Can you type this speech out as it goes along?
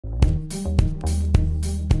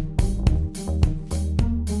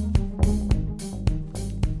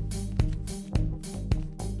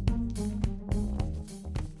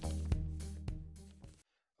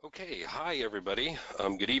Hi, everybody.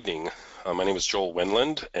 Good evening. My name is Joel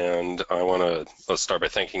Wendland, and I want to start by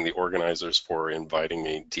thanking the organizers for inviting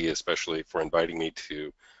me, Dee especially, for inviting me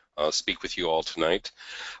to speak with you all tonight.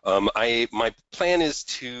 My plan is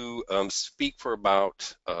to speak for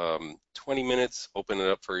about 20 minutes, open it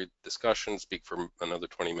up for discussion, speak for another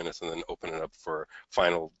 20 minutes, and then open it up for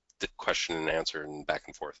final question and answer and back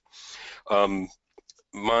and forth.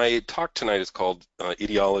 My talk tonight is called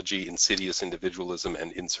Ideology, Insidious Individualism,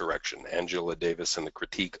 and Insurrection, Angela Davis and the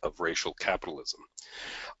Critique of Racial Capitalism.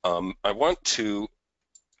 I want to,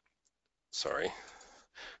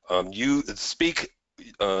 you speak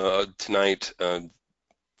tonight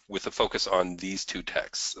with a focus on these two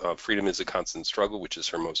texts, Freedom is a Constant Struggle, which is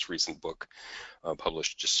her most recent book,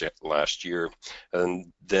 published just last year,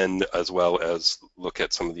 and then as well as look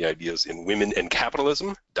at some of the ideas in Women and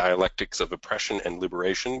Capitalism, Dialectics of Oppression and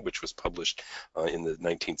Liberation, which was published in the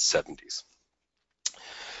 1970s.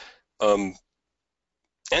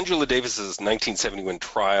 Angela Davis's 1971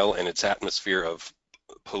 trial and its atmosphere of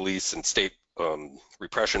police and state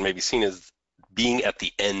repression may be seen as being at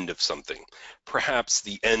the end of something, perhaps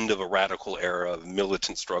the end of a radical era of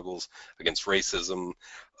militant struggles against racism,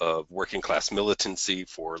 of working class militancy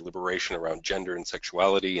for liberation around gender and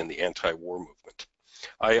sexuality, and the anti-war movement.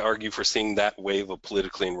 I argue for seeing that wave of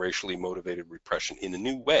politically and racially motivated repression in a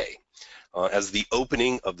new way, as the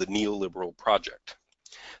opening of the neoliberal project.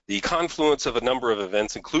 The confluence of a number of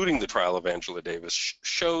events, including the trial of Angela Davis,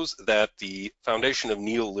 shows that the foundation of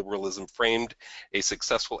neoliberalism framed a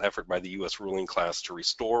successful effort by the U.S. ruling class to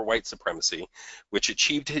restore white supremacy, which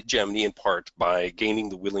achieved hegemony in part by gaining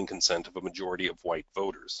the willing consent of a majority of white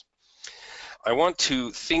voters. I want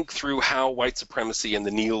to think through how white supremacy and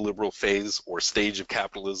the neoliberal phase or stage of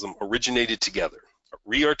capitalism originated together,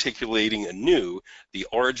 re-articulating anew the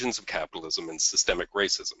origins of capitalism and systemic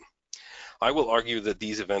racism. I will argue that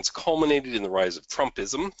these events culminated in the rise of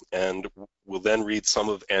Trumpism, and will then read some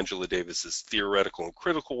of Angela Davis's theoretical and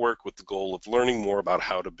critical work with the goal of learning more about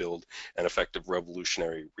how to build an effective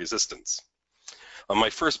revolutionary resistance. My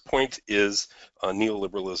first point is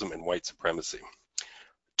neoliberalism and white supremacy.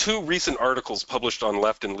 Two recent articles published on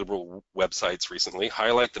left and liberal websites recently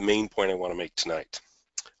highlight the main point I want to make tonight.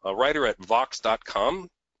 A writer at Vox.com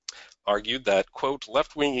argued that, quote,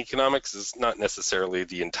 left-wing economics is not necessarily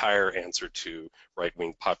the entire answer to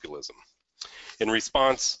right-wing populism. In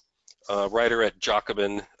response, a writer at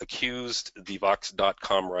Jacobin accused the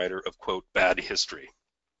Vox.com writer of, quote, bad history.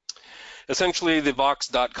 Essentially, the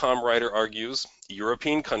Vox.com writer argues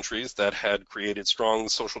European countries that had created strong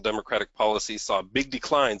social democratic policies saw big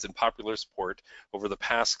declines in popular support over the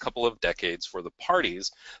past couple of decades for the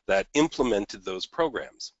parties that implemented those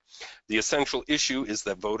programs. The essential issue is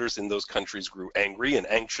that voters in those countries grew angry and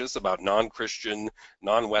anxious about non-Christian,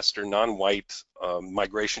 non-Western, non-white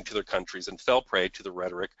migration to their countries and fell prey to the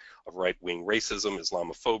rhetoric of right-wing racism,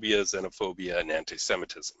 Islamophobia, xenophobia, and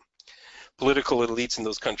anti-Semitism. Political elites in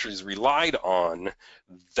those countries relied on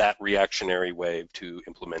that reactionary wave to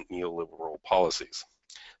implement neoliberal policies.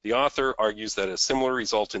 The author argues that a similar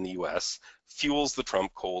result in the U.S. fuels the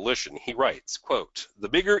Trump coalition. He writes, quote, the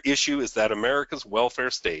bigger issue is that America's welfare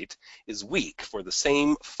state is weak for the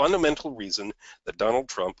same fundamental reason that Donald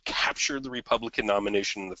Trump captured the Republican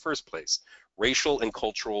nomination in the first place, racial and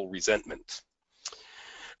cultural resentment.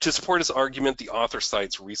 To support his argument, the author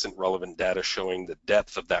cites recent relevant data showing the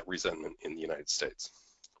depth of that resentment in the United States.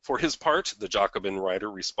 For his part, the Jacobin writer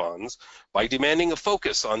responds by demanding a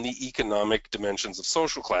focus on the economic dimensions of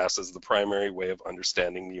social class as the primary way of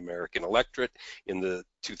understanding the American electorate in the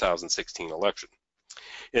 2016 election.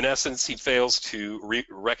 In essence, he fails to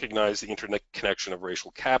recognize the interconnection of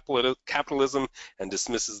racial capitalism and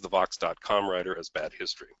dismisses the Vox.com writer as bad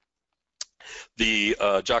history. The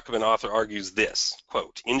Jacobin author argues this,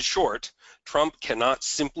 quote, in short, Trump cannot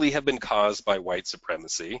simply have been caused by white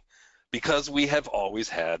supremacy because we have always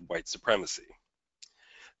had white supremacy.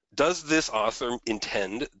 Does this author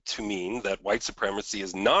intend to mean that white supremacy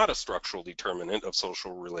is not a structural determinant of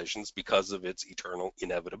social relations because of its eternal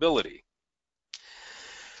inevitability?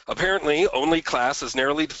 Apparently, only class as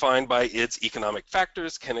narrowly defined by its economic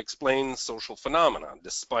factors can explain social phenomena,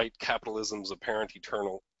 despite capitalism's apparent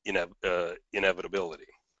eternal inevitability.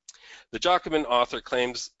 The Jacobin author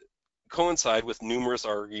claims coincide with numerous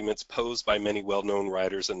arguments posed by many well-known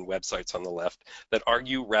writers and websites on the left that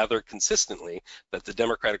argue rather consistently that the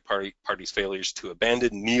Democratic Party's failures to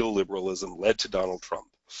abandon neoliberalism led to Donald Trump.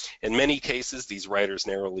 In many cases, these writers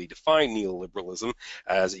narrowly define neoliberalism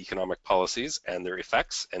as economic policies and their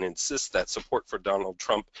effects, and insist that support for Donald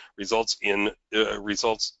Trump results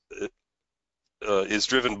is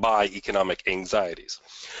driven by economic anxieties.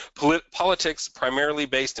 Politics primarily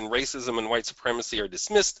based in racism and white supremacy are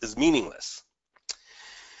dismissed as meaningless.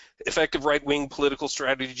 Effective right-wing political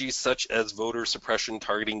strategies such as voter suppression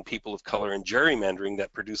targeting people of color and gerrymandering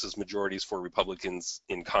that produces majorities for Republicans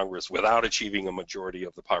in Congress without achieving a majority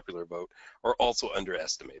of the popular vote are also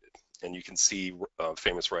underestimated. And you can see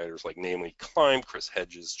famous writers like Naomi Klein, Chris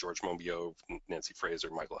Hedges, George Monbiot, Nancy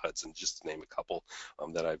Fraser, Michael Hudson, just to name a couple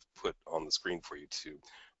that I've put on the screen for you to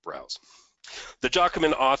browse. The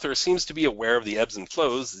Jacobin author seems to be aware of the ebbs and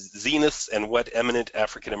flows, zeniths, and what eminent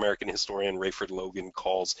African-American historian Rayford Logan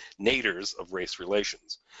calls naders of race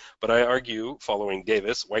relations. But I argue, following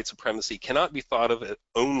Davis, white supremacy cannot be thought of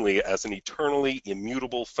only as an eternally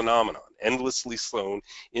immutable phenomenon, endlessly sewn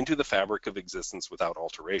into the fabric of existence without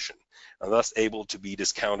alteration, and thus able to be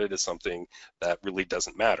discounted as something that really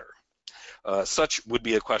doesn't matter. Such would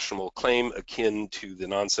be a questionable claim akin to the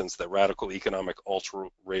nonsense that radical economic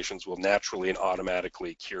alterations will naturally and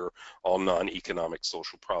automatically cure all non-economic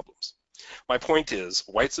social problems. My point is,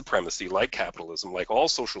 white supremacy, like capitalism, like all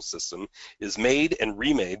social systems, is made and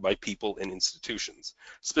remade by people and institutions.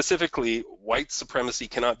 Specifically, white supremacy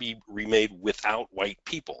cannot be remade without white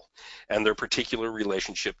people and their particular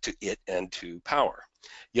relationship to it and to power.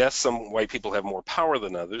 Yes, some white people have more power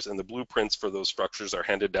than others, and the blueprints for those structures are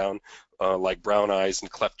handed down like brown eyes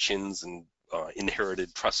and cleft chins and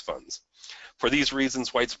inherited trust funds. For these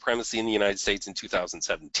reasons, white supremacy in the United States in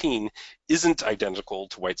 2017 isn't identical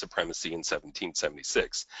to white supremacy in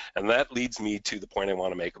 1776. And that leads me to the point I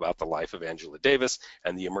want to make about the life of Angela Davis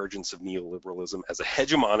and the emergence of neoliberalism as a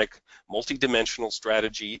hegemonic, multidimensional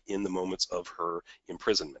strategy in the moments of her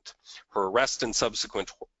imprisonment. Her arrest and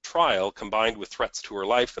subsequent trial, combined with threats to her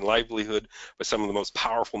life and livelihood by some of the most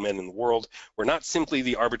powerful men in the world, were not simply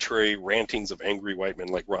the arbitrary rantings of angry white men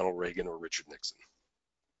like Ronald Reagan or Richard Nixon.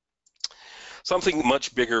 Something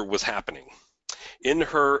much bigger was happening. In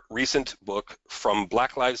her recent book, From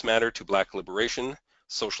Black Lives Matter to Black Liberation,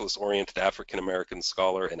 socialist-oriented African-American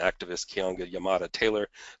scholar and activist Keeanga-Yamahtta Taylor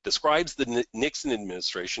describes the Nixon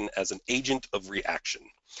administration as an agent of reaction.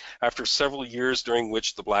 After several years during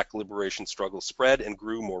which the black liberation struggle spread and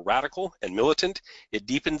grew more radical and militant, it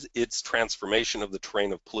deepened its transformation of the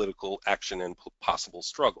terrain of political action and possible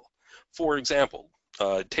struggle. For example,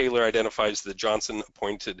 Taylor identifies the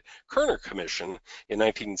Johnson-appointed Kerner Commission in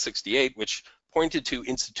 1968, which pointed to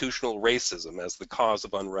institutional racism as the cause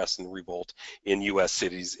of unrest and revolt in U.S.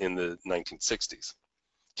 cities in the 1960s.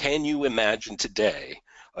 Can you imagine today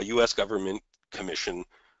a U.S. government commission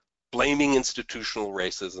blaming institutional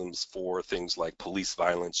racisms for things like police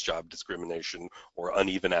violence, job discrimination, or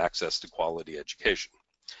uneven access to quality education?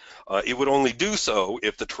 It would only do so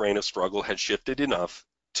if the terrain of struggle had shifted enough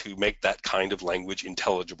to make that kind of language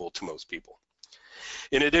intelligible to most people.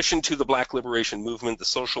 In addition to the Black liberation movement, the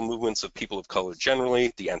social movements of people of color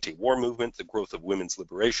generally, the anti-war movement, the growth of women's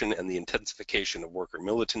liberation, and the intensification of worker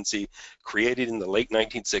militancy created in the late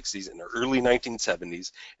 1960s and early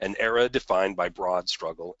 1970s an era defined by broad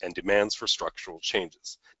struggle and demands for structural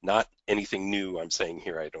changes. Not anything new I'm saying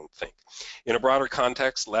here, I don't think. In a broader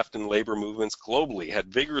context, left and labor movements globally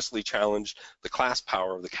had vigorously challenged the class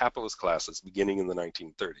power of the capitalist classes beginning in the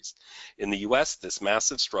 1930s. In the US, this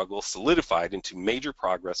massive struggle solidified into major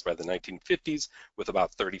progress by the 1950s, with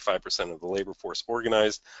about 35% of the labor force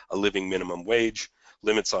organized, a living minimum wage,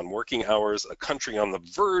 limits on working hours, a country on the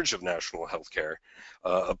verge of national health care,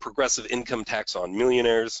 a progressive income tax on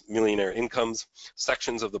millionaires, millionaire incomes,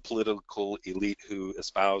 sections of the political elite who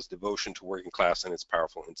espouse devotion to working class and its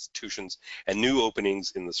powerful institutions, and new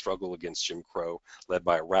openings in the struggle against Jim Crow, led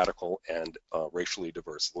by a radical and racially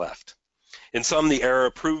diverse left. In sum, the era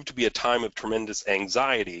proved to be a time of tremendous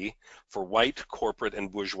anxiety for white, corporate, and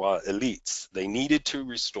bourgeois elites. They needed to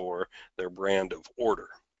restore their brand of order.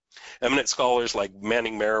 Eminent scholars like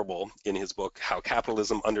Manning Marable, in his book How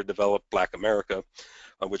Capitalism Underdeveloped Black America,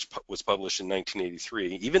 which was published in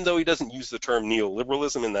 1983, even though he doesn't use the term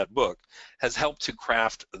neoliberalism in that book, has helped to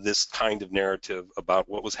craft this kind of narrative about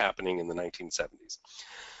what was happening in the 1970s.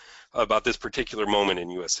 About this particular moment in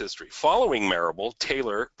U.S. history. Following Marable,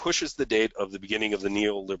 Taylor pushes the date of the beginning of the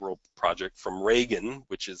neoliberal project from Reagan,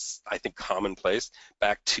 which is, I think, commonplace,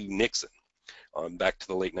 back to Nixon, back to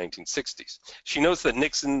the late 1960s. She notes that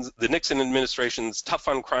the Nixon administration's tough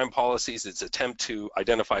on crime policies, its attempt to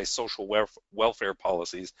identify social welfare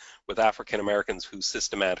policies with African Americans who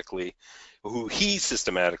he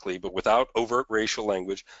systematically, but without overt racial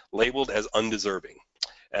language, labeled as undeserving,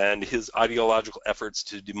 and his ideological efforts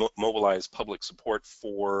to mobilize public support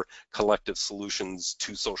for collective solutions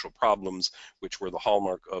to social problems, which were the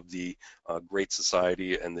hallmark of the Great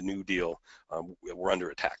Society and the New Deal, were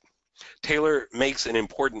under attack. Taylor makes an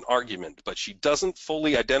important argument, but she doesn't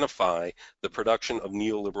fully identify the production of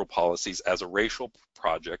neoliberal policies as a racial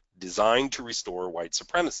project designed to restore white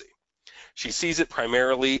supremacy. She sees it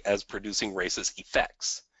primarily as producing racist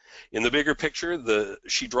effects. In the bigger picture,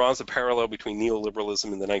 she draws a parallel between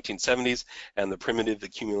neoliberalism in the 1970s and the primitive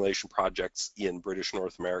accumulation projects in British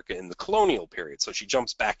North America in the colonial period. So she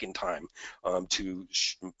jumps back in time to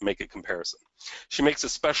make a comparison. She makes a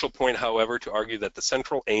special point, however, to argue that the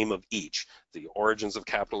central aim of each, the origins of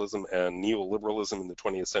capitalism and neoliberalism in the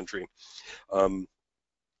 20th century,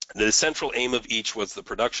 the central aim of each was the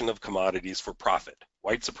production of commodities for profit.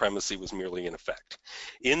 White supremacy was merely an effect.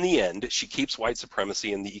 In the end, she keeps white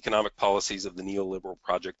supremacy and the economic policies of the neoliberal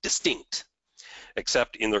project distinct,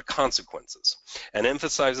 except in their consequences, and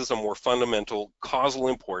emphasizes a more fundamental causal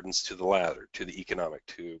importance to the latter, to the economic,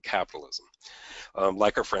 to capitalism,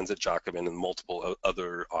 like our friends at Jacobin and multiple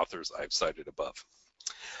other authors I've cited above.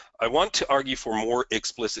 I want to argue for more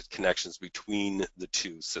explicit connections between the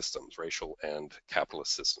two systems, racial and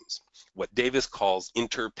capitalist systems, what Davis calls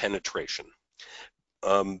interpenetration.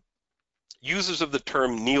 Users of the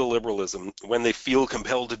term neoliberalism, when they feel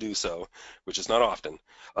compelled to do so, which is not often,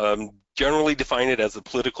 generally define it as a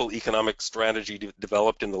political economic strategy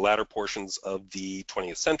developed in the latter portions of the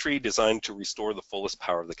 20th century designed to restore the fullest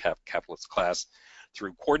power of the capitalist class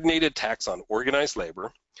through coordinated attacks on organized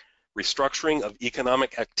labor, restructuring of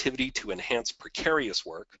economic activity to enhance precarious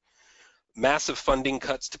work, massive funding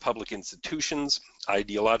cuts to public institutions,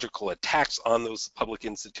 ideological attacks on those public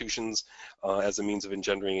institutions as a means of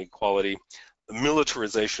engendering equality,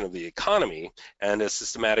 militarization of the economy, and a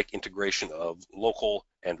systematic integration of local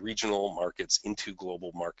and regional markets into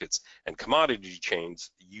global markets and commodity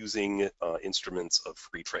chains using instruments of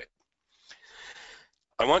free trade.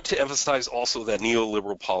 I want to emphasize also that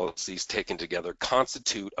neoliberal policies taken together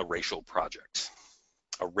constitute a racial project,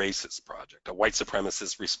 a racist project, a white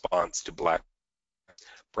supremacist response to black,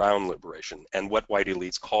 brown liberation, and what white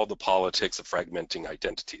elites call the politics of fragmenting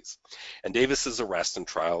identities. And Davis's arrest and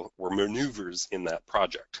trial were maneuvers in that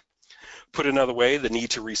project. Put another way, the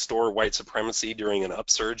need to restore white supremacy during an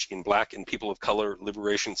upsurge in black and people of color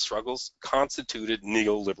liberation struggles constituted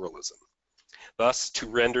neoliberalism. Thus, to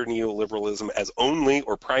render neoliberalism as only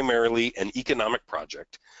or primarily an economic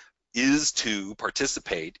project is to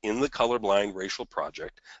participate in the colorblind racial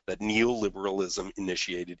project that neoliberalism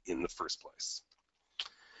initiated in the first place.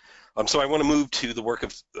 So I want to move to the work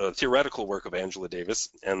of theoretical work of Angela Davis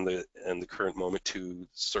and the current moment to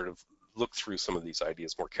sort of look through some of these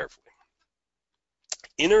ideas more carefully.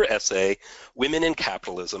 In her essay, Women in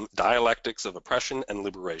Capitalism, Dialectics of Oppression and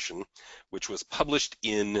Liberation, which was published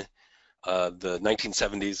in the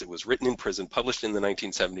 1970s. It was written in prison, published in the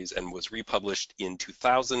 1970s, and was republished in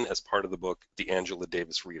 2000 as part of the book, The Angela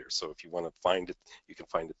Davis Reader. So if you want to find it, you can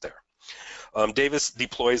find it there. Davis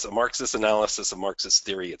deploys a Marxist analysis of Marxist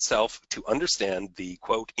theory itself to understand the,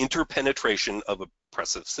 quote, interpenetration of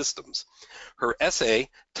oppressive systems. Her essay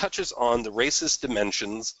touches on the racist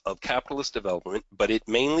dimensions of capitalist development, but it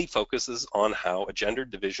mainly focuses on how a gendered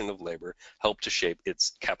division of labor helped to shape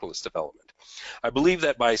its capitalist development. I believe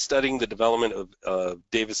that by studying the development of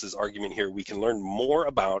Davis's argument here, we can learn more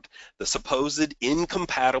about the supposed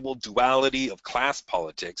incompatible duality of class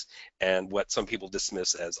politics and what some people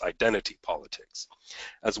dismiss as identity politics,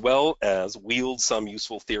 as well as wield some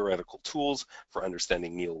useful theoretical tools for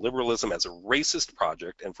understanding neoliberalism as a racist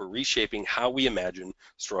project and for reshaping how we imagine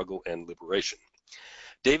struggle and liberation.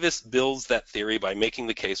 Davis builds that theory by making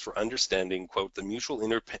the case for understanding, quote, the mutual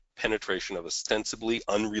interpenetration of ostensibly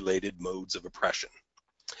unrelated modes of oppression,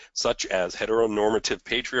 such as heteronormative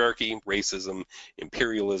patriarchy, racism,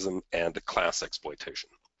 imperialism, and class exploitation.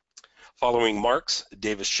 Following Marx,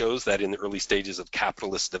 Davis shows that in the early stages of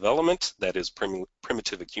capitalist development, that is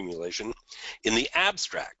primitive accumulation, in the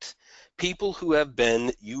abstract, people who have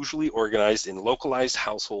been usually organized in localized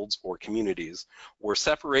households or communities were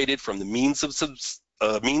separated from the means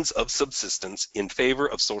of subsistence in favor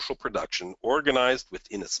of social production organized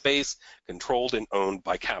within a space controlled and owned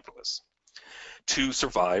by capitalists. To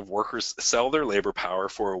survive, workers sell their labor power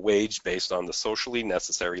for a wage based on the socially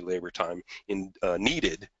necessary labor time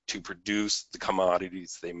needed to produce the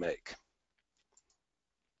commodities they make.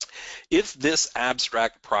 If this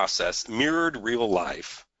abstract process mirrored real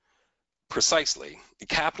life precisely,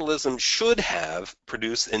 capitalism should have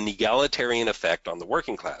produced an egalitarian effect on the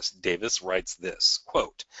working class. Davis writes this,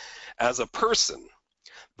 quote, as a person,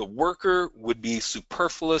 the worker would be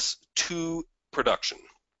superfluous to production.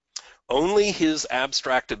 Only his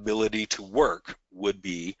abstract ability to work would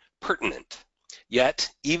be pertinent. Yet,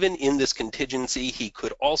 even in this contingency, he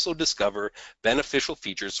could also discover beneficial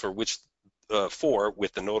features for which for,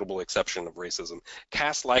 with the notable exception of racism,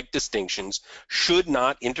 caste-like distinctions should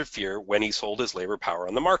not interfere when he sold his labor power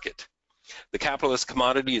on the market. The capitalist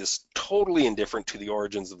commodity is totally indifferent to the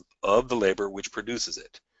origins of the labor which produces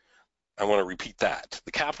it. I want to repeat that.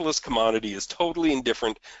 The capitalist commodity is totally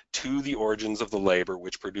indifferent to the origins of the labor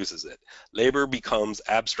which produces it. Labor becomes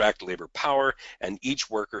abstract labor power, and each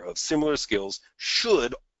worker of similar skills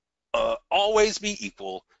should always be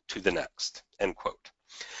equal to the next, end quote.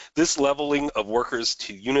 This leveling of workers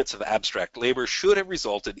to units of abstract labor should have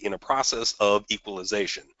resulted in a process of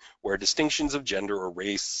equalization, where distinctions of gender or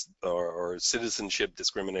race or citizenship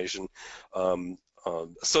discrimination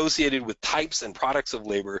associated with types and products of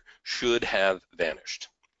labor should have vanished.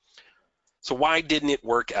 So why didn't it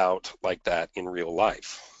work out like that in real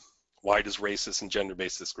life? Why does racist and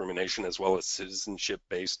gender-based discrimination, as well as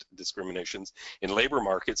citizenship-based discriminations in labor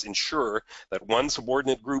markets, ensure that one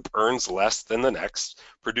subordinate group earns less than the next,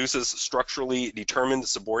 produces structurally determined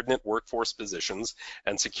subordinate workforce positions,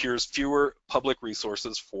 and secures fewer public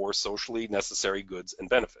resources for socially necessary goods and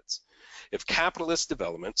benefits? If capitalist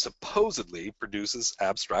development supposedly produces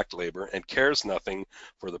abstract labor and cares nothing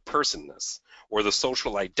for the personness or the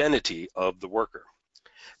social identity of the worker.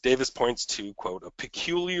 Davis points to, quote, a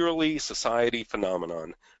peculiarly society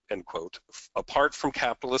phenomenon, end quote, apart from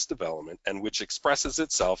capitalist development and which expresses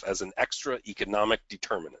itself as an extra economic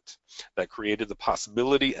determinant that created the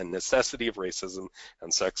possibility and necessity of racism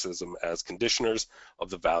and sexism as conditioners of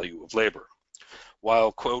the value of labor.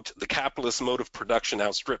 While, quote, the capitalist mode of production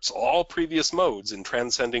outstrips all previous modes in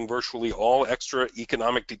transcending virtually all extra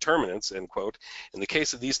economic determinants, end quote, in the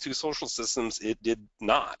case of these two social systems, it did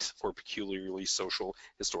not for peculiarly social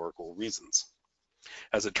historical reasons.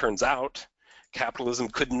 As it turns out, capitalism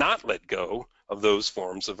could not let go of those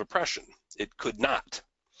forms of oppression. It could not.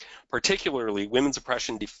 Particularly, women's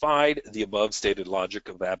oppression defied the above stated logic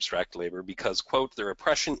of abstract labor because, quote, their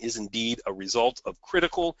oppression is indeed a result of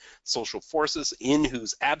critical social forces in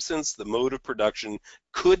whose absence the mode of production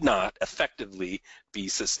could not effectively be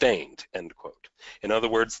sustained, end quote. In other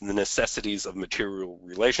words, the necessities of material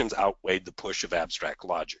relations outweighed the push of abstract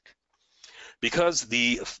logic. Because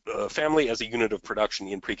the family as a unit of production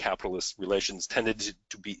in pre-capitalist relations tended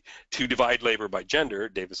to divide labor by gender,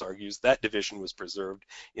 Davis argues that division was preserved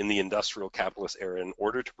in the industrial capitalist era in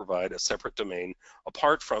order to provide a separate domain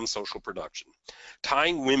apart from social production,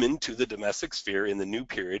 tying women to the domestic sphere in the new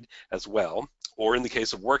period as well, or in the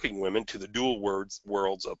case of working women to the dual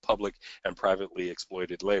worlds of public and privately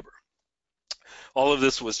exploited labor. All of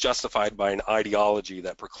this was justified by an ideology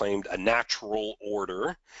that proclaimed a natural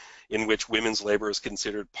order in which women's labor is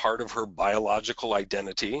considered part of her biological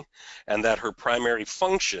identity, and that her primary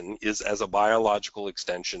function is as a biological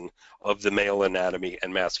extension of the male anatomy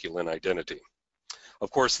and masculine identity. Of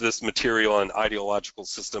course, this material and ideological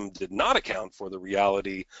system did not account for the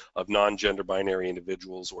reality of non-gender binary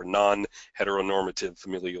individuals or non-heteronormative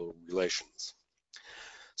familial relations.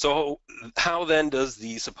 So how then does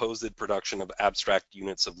the supposed production of abstract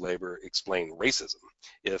units of labor explain racism?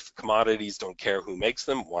 If commodities don't care who makes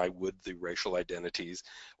them, why would the racial identities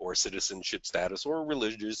or citizenship status or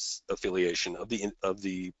religious affiliation of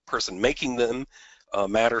the person making them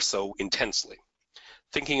matter so intensely?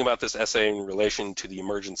 Thinking about this essay in relation to the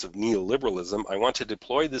emergence of neoliberalism, I want to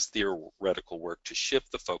deploy this theoretical work to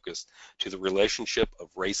shift the focus to the relationship of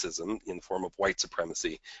racism in the form of white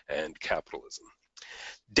supremacy and capitalism.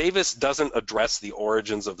 Davis doesn't address the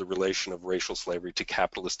origins of the relation of racial slavery to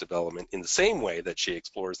capitalist development in the same way that she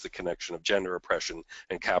explores the connection of gender oppression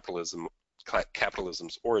and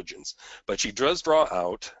capitalism's origins, but she does draw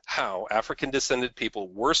out how African-descended people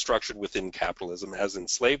were structured within capitalism as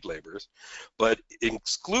enslaved laborers, but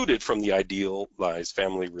excluded from the idealized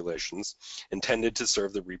family relations intended to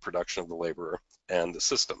serve the reproduction of the laborer and the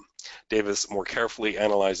system. Davis more carefully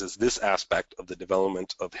analyzes this aspect of the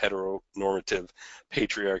development of heteronormative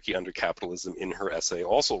patriarchy under capitalism in her essay,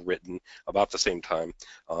 also written about the same time,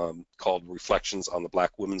 called Reflections on the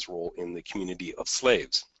Black Woman's Role in the Community of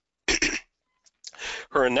Slaves.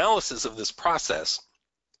 Her analysis of this process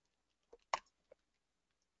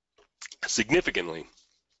significantly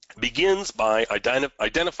begins by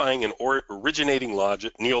identifying an originating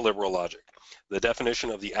logic, neoliberal logic, the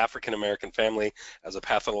definition of the African-American family as a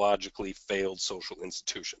pathologically failed social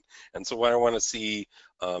institution. And so I want to see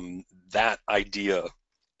that idea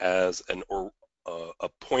as a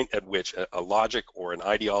point at which a logic or an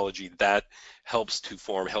ideology that helps to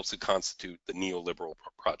constitute the neoliberal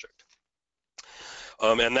project.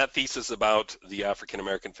 And that thesis about the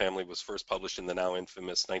African-American family was first published in the now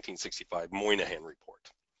infamous 1965 Moynihan Report.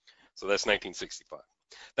 So that's 1965.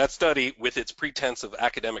 That study, with its pretense of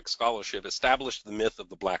academic scholarship, established the myth of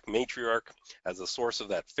the black matriarch as a source of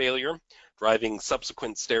that failure, driving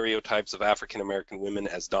subsequent stereotypes of African American women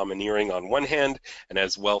as domineering on one hand and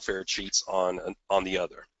as welfare cheats on the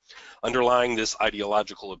other. Underlying this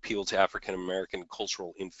ideological appeal to African American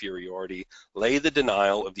cultural inferiority lay the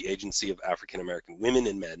denial of the agency of African American women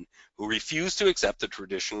and men who refused to accept the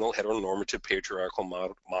traditional heteronormative patriarchal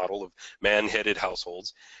model of man-headed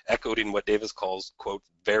households, echoed in what Davis calls, quote,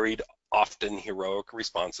 varied, often heroic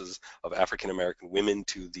responses of African American women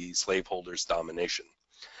to the slaveholders' domination.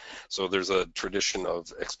 So there's a tradition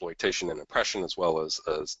of exploitation and oppression as well as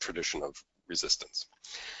a tradition of resistance.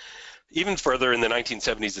 Even further, in the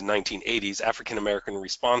 1970s and 1980s, African American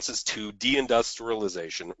responses to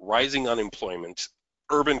deindustrialization, rising unemployment,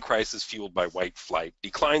 urban crisis fueled by white flight,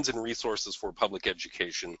 declines in resources for public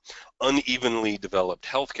education, unevenly developed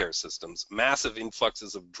healthcare systems, massive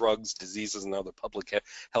influxes of drugs, diseases, and other public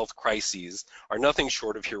health crises are nothing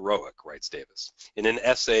short of heroic, writes Davis. In an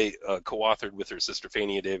essay co-authored with her sister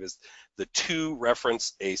Fania Davis, the two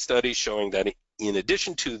reference a study showing that in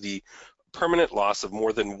addition to the permanent loss of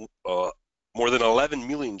more than 11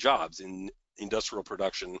 million jobs in industrial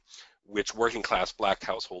production, which working class black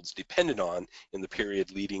households depended on in the period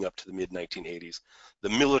leading up to the mid-1980s. The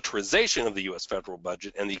militarization of the U.S. federal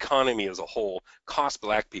budget and the economy as a whole cost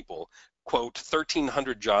black people, quote,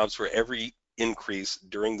 1,300 jobs for every increase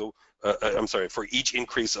during the, for each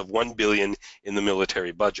increase of 1 billion in the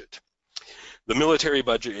military budget. The military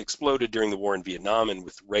budget exploded during the war in Vietnam and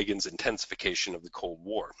with Reagan's intensification of the Cold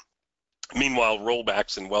War. Meanwhile,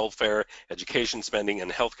 rollbacks in welfare, education spending, and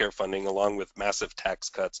healthcare funding, along with massive tax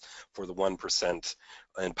cuts for the 1%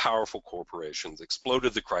 and powerful corporations,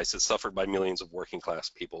 exploded the crisis suffered by millions of working class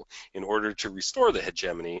people in order to restore the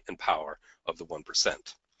hegemony and power of the 1%.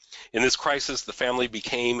 In this crisis, the family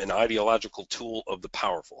became an ideological tool of the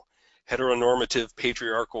powerful. Heteronormative,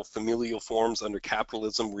 patriarchal, familial forms under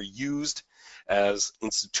capitalism were used as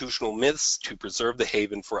institutional myths to preserve the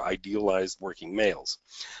haven for idealized working males.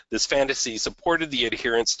 This fantasy supported the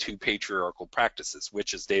adherence to patriarchal practices,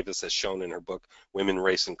 which, as Davis has shown in her book, Women,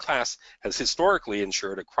 Race, and Class, has historically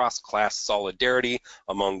ensured a cross-class solidarity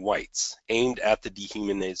among whites, aimed at the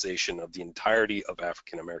dehumanization of the entirety of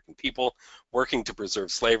African American people, working to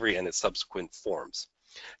preserve slavery and its subsequent forms,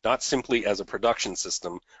 not simply as a production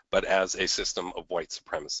system, but as a system of white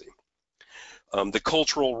supremacy. The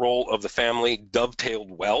cultural role of the family dovetailed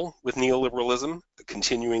well with neoliberalism,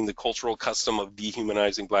 continuing the cultural custom of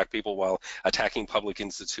dehumanizing black people while attacking public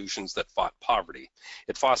institutions that fought poverty.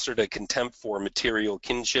 It fostered a contempt for material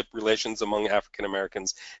kinship relations among African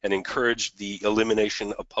Americans and encouraged the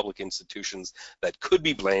elimination of public institutions that could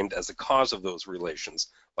be blamed as a cause of those relations,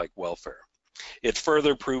 like welfare. It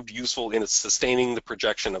further proved useful in sustaining the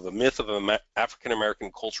projection of a myth of an African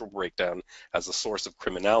American cultural breakdown as a source of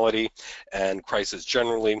criminality and crisis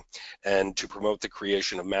generally, and to promote the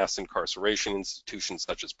creation of mass incarceration institutions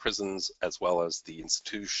such as prisons, as well as the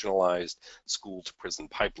institutionalized school-to-prison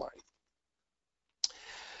pipeline.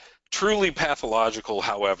 Truly pathological,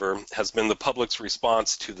 however, has been the public's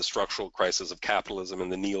response to the structural crisis of capitalism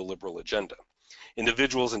and the neoliberal agenda.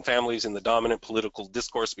 Individuals and families in the dominant political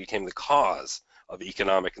discourse became the cause of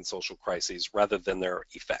economic and social crises rather than their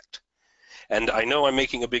effect. And I know I'm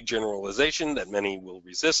making a big generalization that many will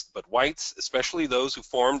resist, but whites, especially those who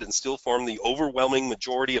formed and still form the overwhelming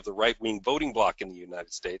majority of the right-wing voting bloc in the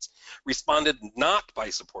United States, responded not by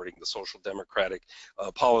supporting the social democratic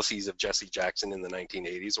policies of Jesse Jackson in the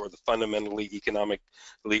 1980s or the fundamentally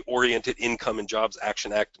economically oriented Income and Jobs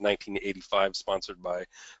Action Act of 1985 sponsored by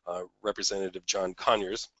Representative John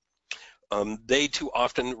Conyers. They too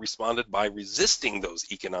often responded by resisting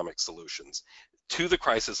those economic solutions to the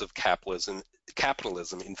crisis of capitalism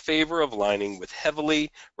in favor of aligning with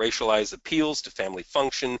heavily racialized appeals to family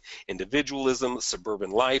function, individualism,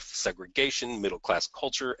 suburban life, segregation, middle-class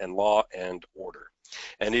culture, and law and order.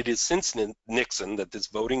 And it is since Nixon that this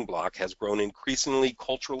voting bloc has grown increasingly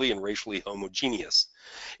culturally and racially homogeneous.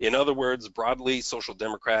 In other words, broadly social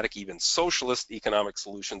democratic, even socialist economic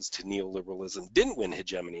solutions to neoliberalism didn't win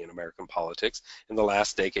hegemony in American politics in the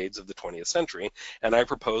last decades of the 20th century, and I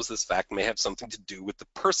propose this fact may have something to do with the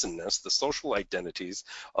personness, the social identities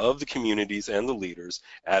of the communities and the leaders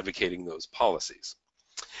advocating those policies.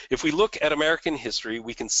 If we look at American history,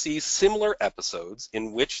 we can see similar episodes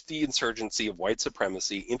in which the insurgency of white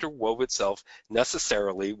supremacy interwove itself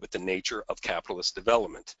necessarily with the nature of capitalist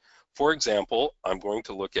development. For example, I'm going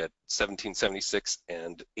to look at 1776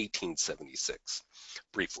 and 1876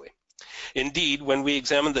 briefly. Indeed, when we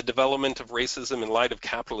examine the development of racism in light of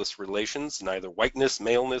capitalist relations, neither whiteness,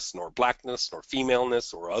 maleness, nor blackness, nor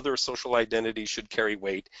femaleness, or other social identity should carry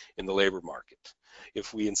weight in the labor market,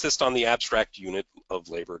 if we insist on the abstract unit of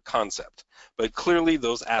labor concept. But clearly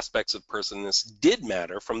those aspects of personness did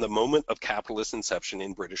matter from the moment of capitalist inception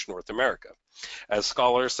in British North America. As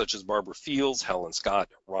scholars such as Barbara Fields, Helen Scott,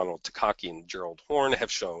 Ronald Takaki, and Gerald Horne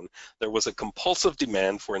have shown, there was a compulsive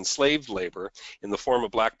demand for enslaved labor in the form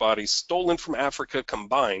of black bodies stolen from Africa,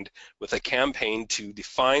 combined with a campaign to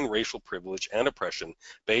define racial privilege and oppression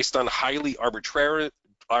based on highly arbitrary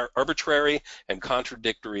and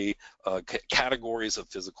contradictory categories of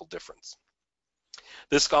physical difference.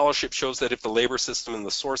 This scholarship shows that if the labor system and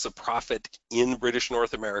the source of profit in British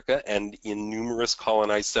North America and in numerous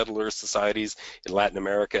colonized settler societies in Latin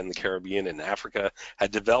America and the Caribbean and Africa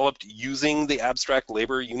had developed using the abstract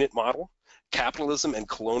labor unit model, capitalism and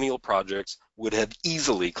colonial projects would have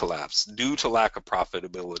easily collapsed due to lack of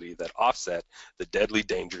profitability that offset the deadly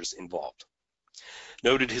dangers involved.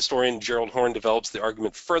 Noted historian Gerald Horne develops the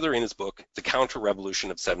argument further in his book, The Counter-Revolution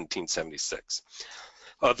of 1776.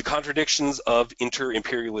 The contradictions of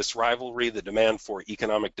inter-imperialist rivalry, the demand for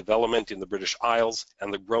economic development in the British Isles,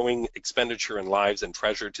 and the growing expenditure in lives and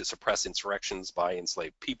treasure to suppress insurrections by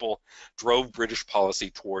enslaved people drove British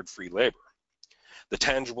policy toward free labor, the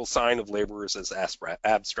tangible sign of laborers as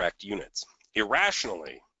abstract units.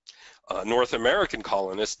 Irrationally, North American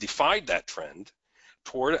colonists defied that trend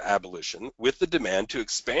toward abolition with the demand to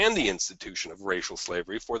expand the institution of racial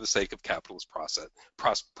slavery for the sake of capitalist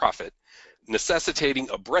profit, necessitating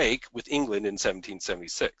a break with England in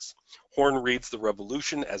 1776. Horne reads the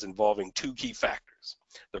revolution as involving two key factors: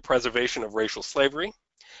 the preservation of racial slavery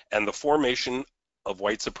and the formation of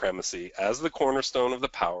white supremacy as the cornerstone of the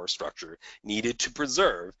power structure needed to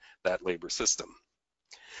preserve that labor system.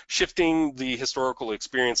 Shifting the historical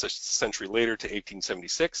experience a century later to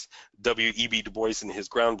 1876, W.E.B. Du Bois in his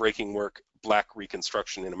groundbreaking work, Black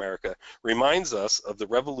Reconstruction in America, reminds us of the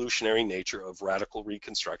revolutionary nature of radical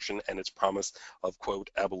Reconstruction and its promise of, quote,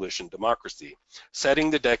 abolition democracy, setting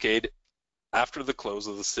the decade after the close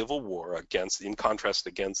of the Civil War in contrast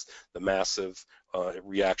against the massive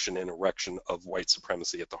reaction and erection of white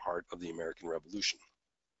supremacy at the heart of the American Revolution.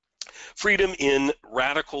 Freedom in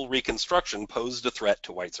radical Reconstruction posed a threat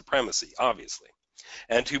to white supremacy, obviously,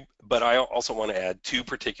 but I also want to add two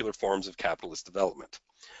particular forms of capitalist development.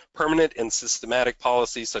 Permanent and systematic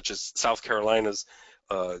policies such as South Carolina's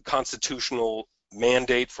constitutional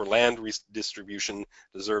mandate for land redistribution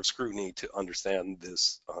deserve scrutiny to understand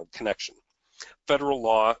this connection. Federal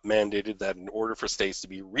law mandated that in order for states to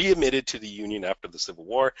be readmitted to the Union after the Civil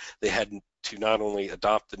War, they had to not only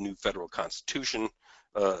adopt the new federal constitution,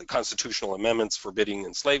 constitutional amendments forbidding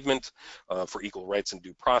enslavement for equal rights and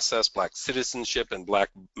due process, black citizenship, and black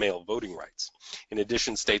male voting rights. In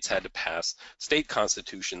addition, states had to pass state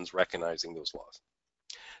constitutions recognizing those laws.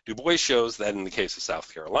 Du Bois shows that in the case of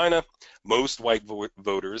South Carolina, most white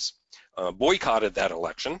voters boycotted that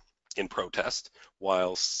election in protest,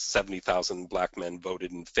 while 70,000 black men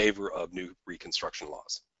voted in favor of new Reconstruction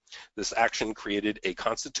laws. This action created a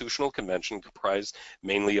constitutional convention comprised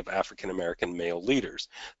mainly of African-American male leaders.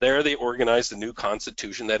 There they organized a new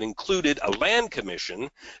constitution that included a land commission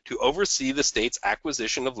to oversee the state's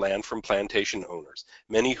acquisition of land from plantation owners,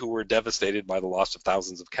 many who were devastated by the loss of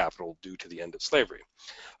thousands of capital due to the end of slavery.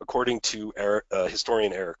 According to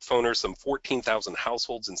historian Eric Foner, some 14,000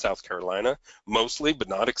 households in South Carolina, mostly but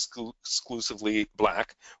not exclusively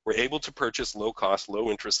black, were able to purchase low-cost,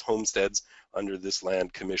 low-interest homesteads under this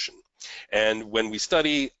land commission. And when we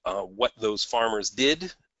study what those farmers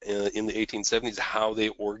did in the 1870s, how they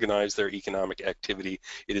organized their economic activity,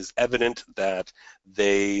 it is evident that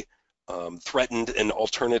they threatened an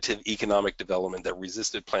alternative economic development that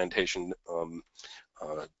resisted plantation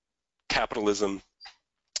capitalism.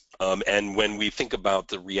 And when we think about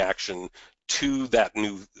the reaction to that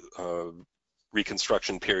new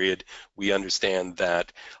Reconstruction period, we understand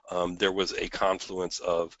that there was a confluence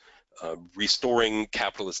of restoring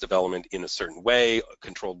capitalist development in a certain way,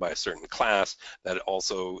 controlled by a certain class, that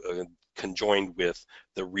also conjoined with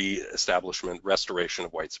the restoration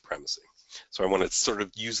of white supremacy. So I want to sort of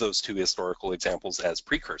use those two historical examples as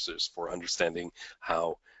precursors for understanding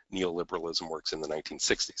how neoliberalism works in the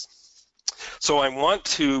 1960s. So I want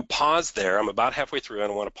to pause there. I'm about halfway through,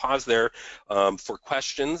 and I want to pause there for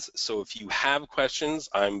questions. So if you have questions,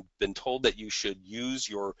 I've been told that you should use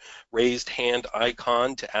your raised hand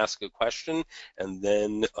icon to ask a question, and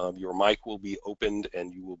then your mic will be opened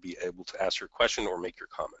and you will be able to ask your question or make your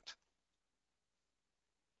comment.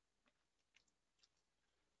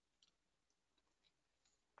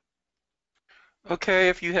 Okay,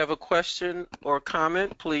 if you have a question or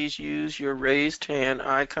comment, please use your raised hand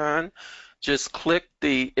icon. Just click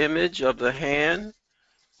the image of the hand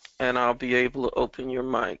and I'll be able to open your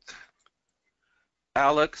mic.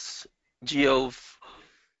 Alex Giovanoni,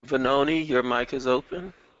 your mic is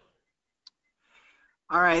open.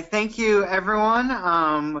 All right, thank you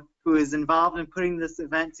everyone who is involved in putting this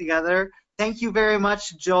event together. Thank you very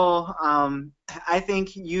much, Joel. I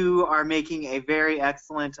think you are making a very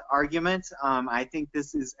excellent argument. I think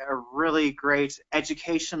this is a really great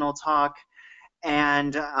educational talk,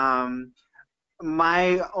 and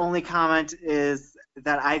my only comment is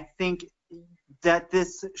that I think that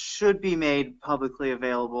this should be made publicly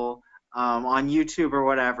available on YouTube or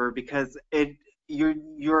whatever, because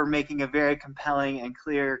you're making a very compelling and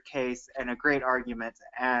clear case and a great argument,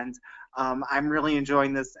 and I'm really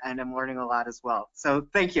enjoying this and I'm learning a lot as well. So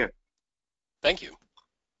thank you. Thank you.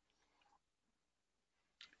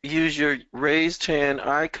 Use your raised hand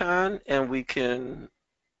icon and we can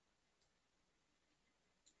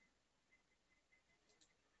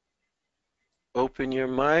open your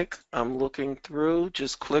mic. I'm looking through.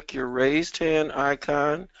 Just click your raised hand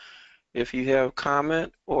icon if you have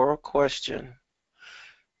comment or a question.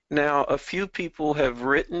 Now, a few people have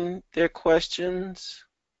written their questions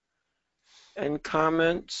and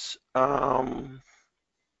comments.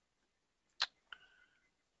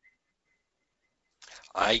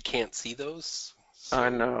 I can't see those. I So,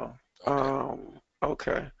 know.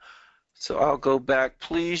 okay. Okay. So I'll go back.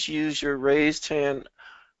 Please use your raised hand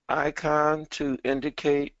icon to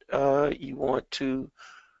indicate you want to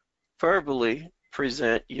verbally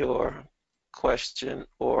present your question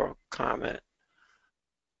or comment.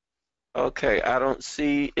 Okay, I don't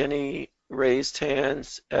see any raised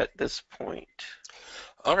hands at this point.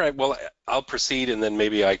 All right. Well, I'll proceed, and then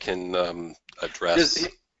maybe I can address.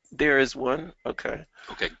 There is one. Okay.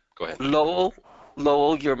 Okay, go ahead.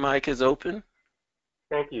 Lowell, your mic is open.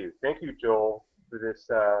 Thank you. Thank you, Joel, for this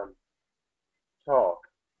talk.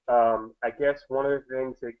 I guess one of the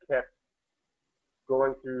things that kept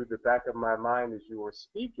going through the back of my mind as you were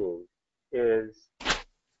speaking is,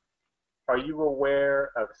 are you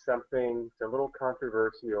aware of something, it's a little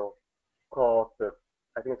controversial, called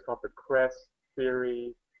I think it's called the crest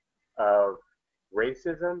theory of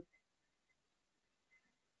racism?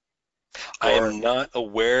 I Or, am not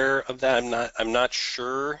aware of that. I'm not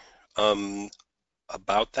sure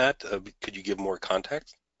about that. Could you give more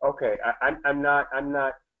context? okay, I'm not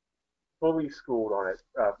fully schooled on it.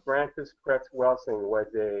 Francis Cress Welsing was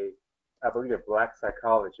I believe, a black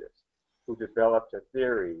psychologist who developed a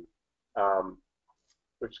theory, um,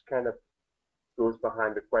 which kind of goes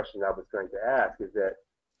behind the question I was going to ask, is that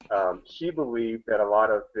she believed that a lot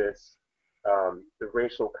of this, the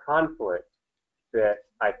racial conflict that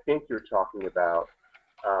I think you're talking about,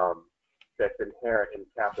 um, that's inherent in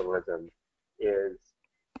capitalism, is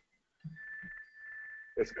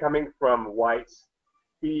is coming from whites'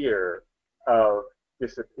 fear of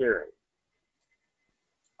disappearing.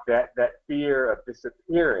 That fear of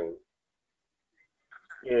disappearing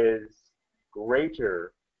is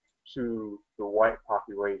greater to the white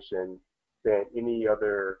population than any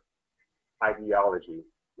other ideology,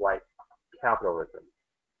 like capitalism,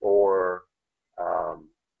 or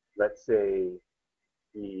let's say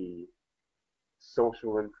the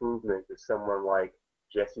social improvement that someone like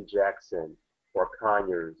Jesse Jackson or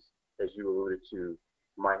Conyers, as you alluded to,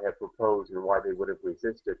 might have proposed, and why they would have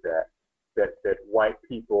resisted that. That white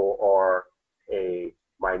people are a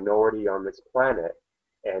minority on this planet,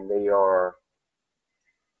 and they are,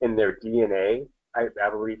 in their DNA, I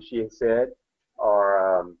believe she has said,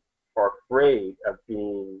 are afraid of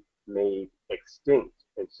being made extinct,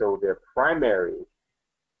 and so their primary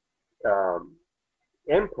um,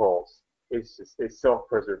 impulse is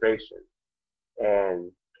self-preservation.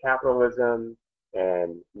 And capitalism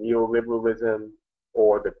and neoliberalism,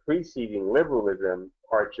 or the preceding liberalism,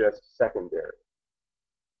 are just secondary.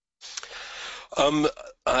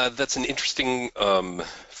 That's an interesting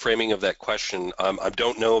framing of that question. I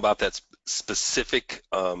don't know about that specific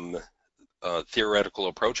theoretical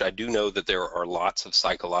approach. I do know that there are lots of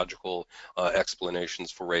psychological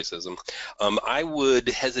explanations for racism. I would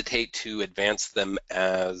hesitate to advance them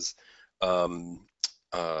as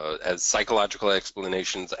psychological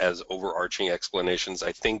explanations, as overarching explanations.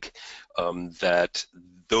 I think that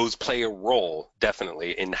those play a role,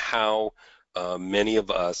 definitely, in how many of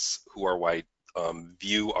us who are white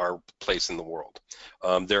view our place in the world.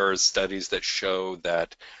 There are studies that show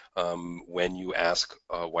that when you ask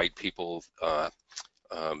white people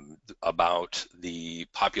about the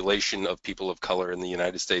population of people of color in the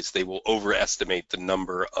United States, they will overestimate the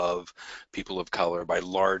number of people of color by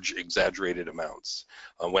large, exaggerated amounts.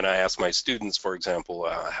 When I ask my students, for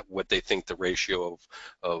example, what they think the ratio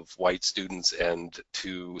of white students and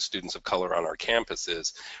to students of color on our campus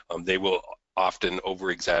is, they will often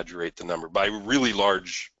over-exaggerate the number by really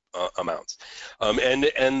large amounts.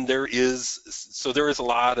 And there is a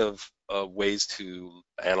lot of ways to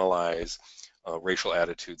analyze racial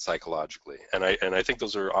attitudes psychologically, and I think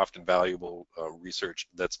those are often valuable research.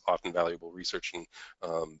 That's often valuable research and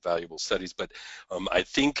valuable studies. But I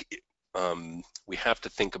think we have to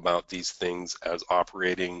think about these things as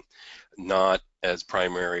operating not as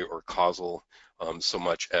primary or causal, so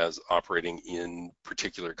much as operating in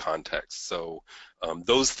particular contexts. So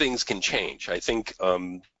those things can change. I think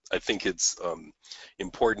it's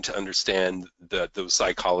important to understand that those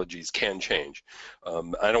psychologies can change.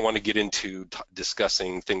 I don't want to get into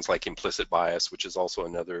discussing things like implicit bias, which is also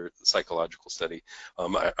another psychological study.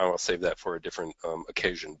 I'll save that for a different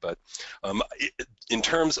occasion. But in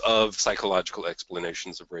terms of psychological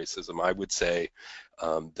explanations of racism, I would say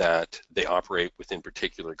that they operate within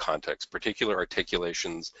particular contexts, particular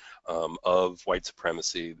articulations of white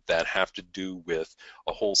supremacy that have to do with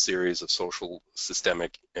a whole series of social,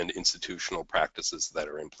 systemic, and institutional practices that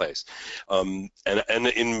are in place. And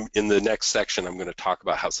in the next section, I'm going to talk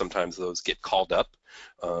about how sometimes those get called up.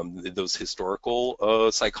 Those historical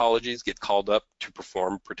psychologies get called up to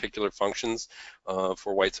perform particular functions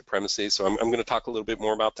for white supremacy. So I'm going to talk a little bit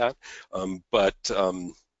more about that.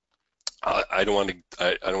 I don't want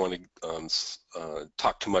to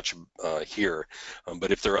talk too much here.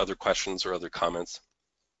 But if there are other questions or other comments.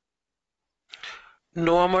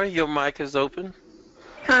 Norma, your mic is open.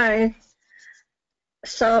 Hi.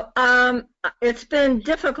 So it's been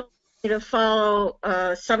difficult for me to follow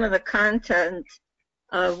some of the content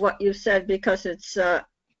of what you said because it's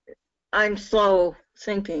I'm slow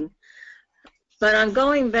thinking. But I'm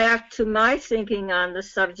going back to my thinking on the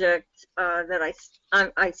subject that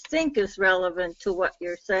I think is relevant to what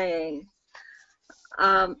you're saying.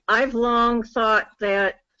 I've long thought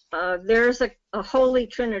that there's a holy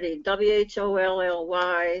trinity,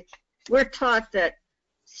 W-H-O-L-L-Y. We're taught that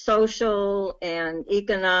social and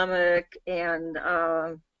economic and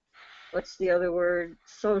what's the other word?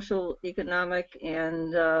 Social, economic,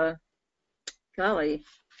 and golly,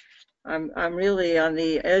 I'm really on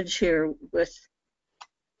the edge here with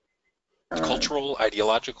cultural,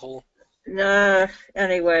 ideological.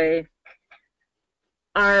 Anyway,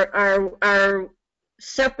 are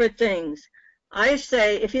separate things. I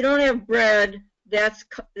say if you don't have bread, that's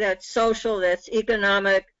social, that's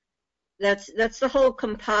economic, that's the whole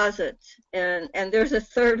composite. And there's a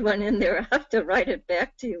third one in there. I have to write it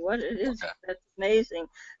back to you what it is. Okay. That's amazing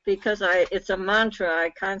because it's a mantra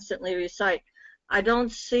I constantly recite. I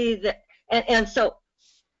don't see that, and so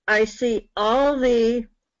I see all the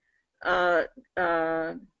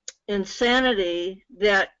insanity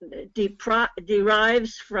that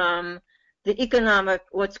derives from the economic,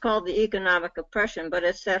 what's called the economic oppression, but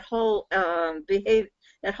it's that whole that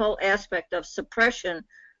whole aspect of suppression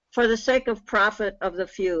for the sake of profit of the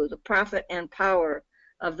few, the profit and power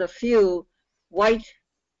of the few white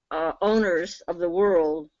owners of the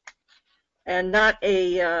world, and not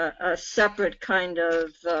a separate kind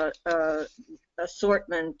of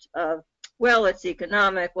assortment of, well, it's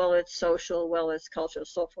economic, well, it's social, well, it's cultural,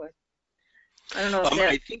 so forth. I don't know if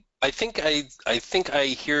that... I think I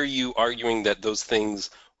hear you arguing that those things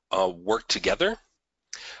work together.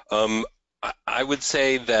 I would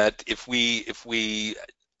say that if we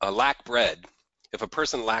lack bread, if a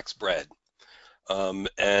person lacks bread,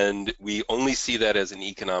 and we only see that as an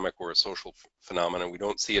economic or a social phenomenon, we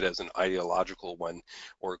don't see it as an ideological one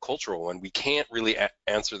or a cultural one, we can't really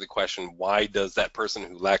answer the question, why does that person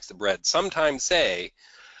who lacks the bread sometimes say,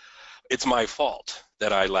 it's my fault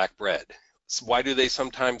that I lack bread? So why do they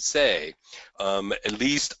sometimes say, at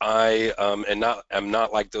least I am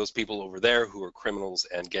not like those people over there who are criminals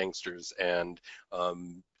and gangsters and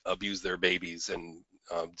abuse their babies and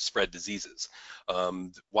spread diseases?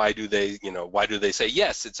 Why do they say,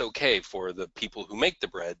 yes, it's okay for the people who make the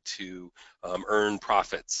bread to earn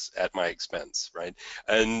profits at my expense, right?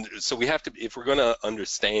 And so we have to, if we're going to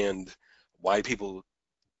understand why people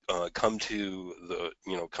come to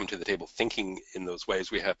the table thinking in those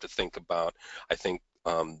ways, we have to think about, I think,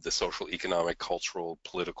 the social, economic, cultural,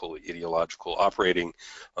 political, ideological operating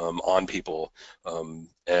on people,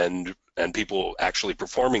 and people actually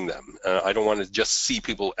performing them. I don't want to just see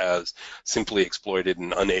people as simply exploited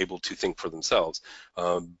and unable to think for themselves,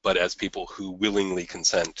 but as people who willingly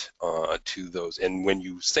consent to those. And when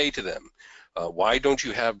you say to them, Why don't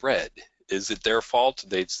you have bread? Is it their fault?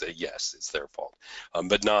 They'd say yes, it's their fault,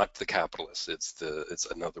 but not the capitalists. It's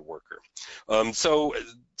another worker. So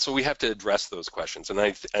we have to address those questions, and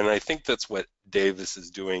I think that's what Davis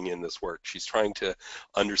is doing in this work. She's trying to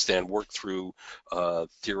understand, work through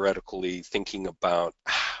theoretically thinking about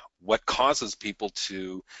what causes people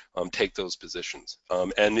to take those positions,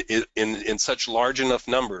 and in such large enough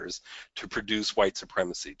numbers to produce white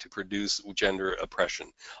supremacy, to produce gender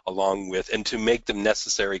oppression, along with, and to make them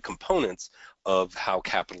necessary components of how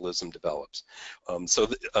capitalism develops. So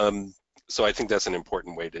I think that's an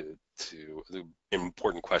important way an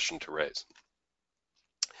important question to raise.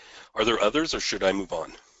 Are there others, or should I move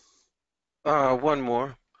on? One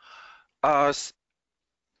more.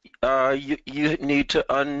 You need to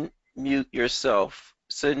unmute yourself.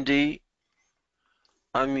 Cindy,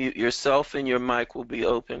 unmute yourself and your mic will be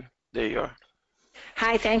open. There you are.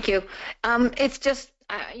 Hi, thank you. It's just,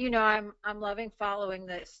 you know, I'm loving following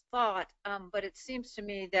this thought, but it seems to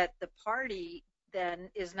me that the party then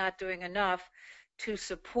is not doing enough to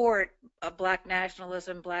support Black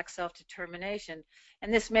nationalism, Black self-determination.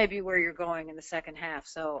 And this may be where you're going in the second half,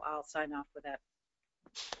 so I'll sign off with that.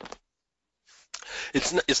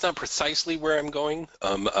 It's not precisely where I'm going.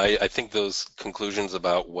 I think those conclusions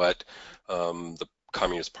about what the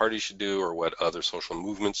Communist Party should do or what other social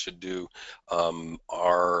movements should do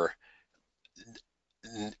are,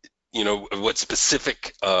 you know, what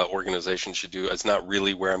specific organizations should do is not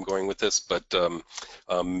really where I'm going with this, but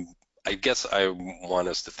I guess I want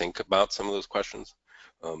us to think about some of those questions.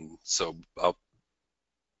 So I'll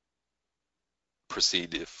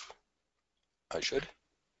proceed if I should.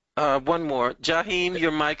 One more. Jaheem,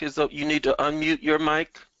 your mic is up. You need to unmute your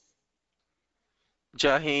mic.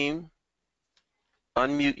 Jaheem,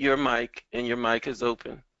 unmute your mic, and your mic is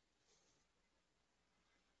open.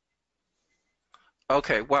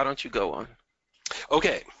 Okay, why don't you go on?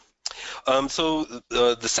 Okay. So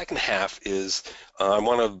the second half is I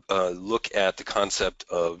want to look at the concept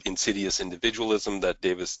of insidious individualism that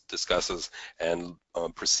Davis discusses and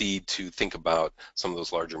proceed to think about some of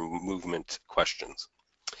those larger movement questions.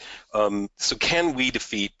 So can we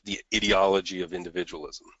defeat the ideology of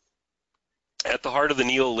individualism? At the heart of the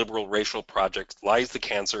neoliberal racial project lies the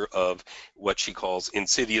cancer of what she calls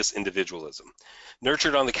insidious individualism.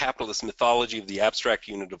 Nurtured on the capitalist mythology of the abstract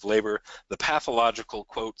unit of labor, the pathological,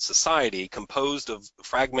 quote, society composed of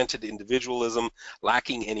fragmented individualism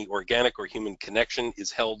lacking any organic or human connection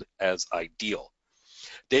is held as ideal.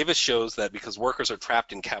 Davis shows that because workers are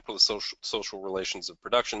trapped in capitalist social relations of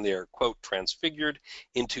production, they are, quote, transfigured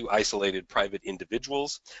into isolated private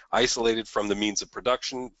individuals, isolated from the means of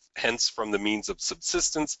production, hence from the means of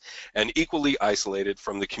subsistence, and equally isolated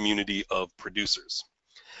from the community of producers.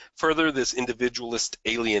 Further, this individualist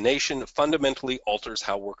alienation fundamentally alters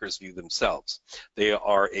how workers view themselves. They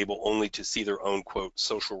are able only to see their own, quote,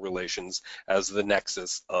 social relations as the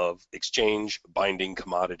nexus of exchange, binding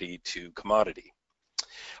commodity to commodity.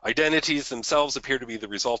 Identities themselves appear to be the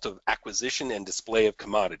result of acquisition and display of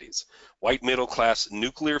commodities. White middle-class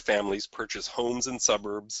nuclear families purchase homes in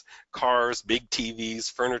suburbs, cars, big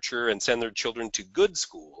TVs, furniture, and send their children to good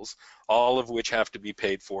schools, all of which have to be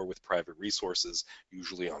paid for with private resources,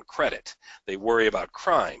 usually on credit. They worry about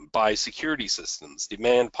crime, buy security systems,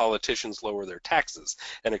 demand politicians lower their taxes,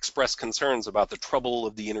 and express concerns about the trouble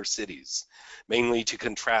of the inner cities, mainly to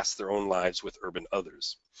contrast their own lives with urban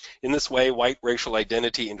others. In this way, white racial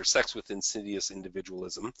identity intersects with insidious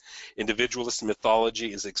individualism. Individualist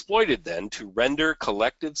mythology is exploited then to render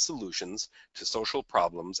collective solutions to social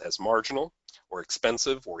problems as marginal, or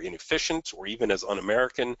expensive, or inefficient, or even as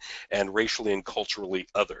un-American and racially and culturally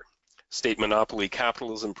other. State monopoly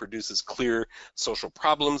capitalism produces clear social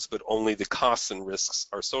problems, but only the costs and risks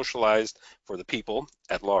are socialized for the people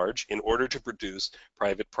at large in order to produce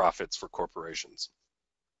private profits for corporations.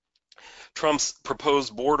 Trump's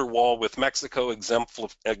proposed border wall with Mexico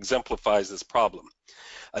exemplifies this problem.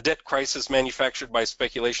 A debt crisis manufactured by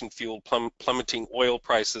speculation fueled plummeting oil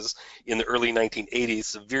prices in the early 1980s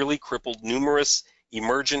severely crippled numerous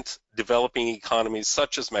emergent developing economies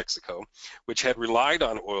such as Mexico, which had relied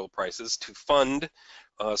on oil prices to fund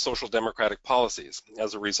social democratic policies.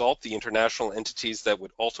 As a result, the international entities that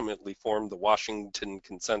would ultimately form the Washington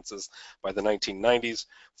Consensus by the 1990s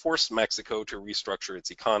forced Mexico to restructure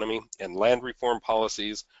its economy and land reform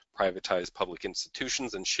policies, privatize public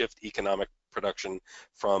institutions, and shift economic production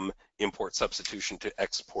from import substitution to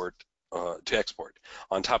export to export.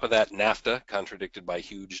 On top of that, NAFTA, contradicted by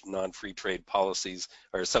huge non-free trade policies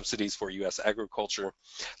or subsidies for U.S. agriculture,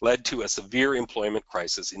 led to a severe employment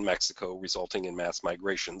crisis in Mexico, resulting in mass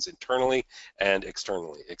migrations internally and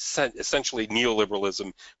externally. Essentially,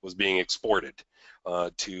 neoliberalism was being exported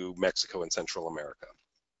to Mexico and Central America.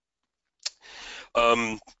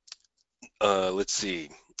 Let's see.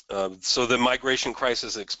 So the migration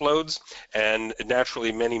crisis explodes, and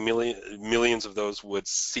naturally many millions of those would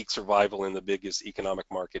seek survival in the biggest economic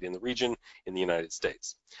market in the region, in the United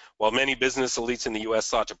States. While many business elites in the U.S.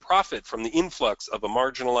 sought to profit from the influx of a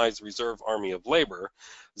marginalized reserve army of labor,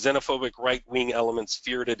 xenophobic right-wing elements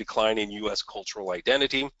feared a decline in U.S. cultural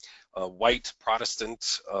identity, white,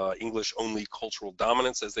 Protestant, English-only cultural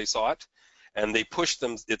dominance as they saw it, and they pushed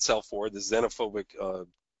itself forward, the xenophobic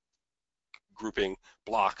grouping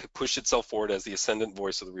bloc pushed itself forward as the ascendant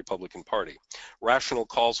voice of the Republican Party. Rational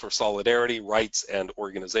calls for solidarity, rights, and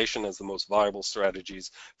organization as the most viable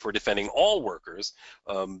strategies for defending all workers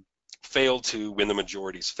failed to win the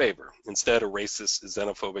majority's favor. Instead, a racist,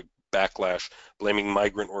 xenophobic backlash blaming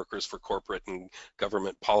migrant workers for corporate and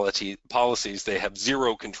government policies they have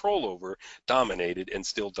zero control over dominated and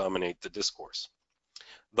still dominate the discourse.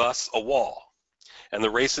 Thus, a wall. And the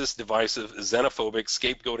racist, divisive, xenophobic,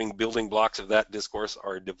 scapegoating building blocks of that discourse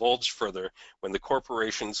are divulged further when the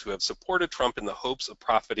corporations who have supported Trump in the hopes of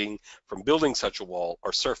profiting from building such a wall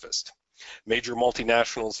are surfaced. Major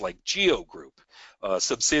multinationals like GEO Group, a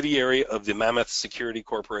subsidiary of the Mammoth Security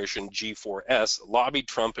Corporation G4S, lobbied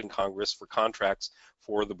Trump in Congress for contracts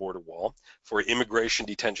for the border wall, for immigration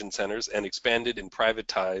detention centers, and expanded and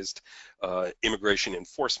privatized immigration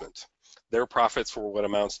enforcement. Their profits for what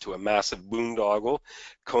amounts to a massive boondoggle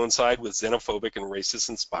coincide with xenophobic and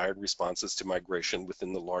racist-inspired responses to migration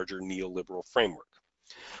within the larger neoliberal framework.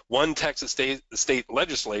 One Texas state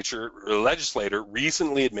legislator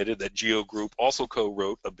recently admitted that GEO Group also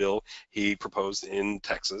co-wrote a bill he proposed in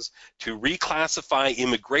Texas to reclassify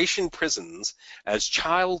immigration prisons as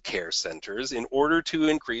child care centers in order to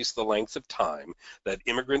increase the length of time that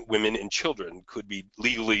immigrant women and children could be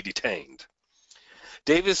legally detained.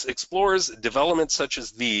 Davis explores developments such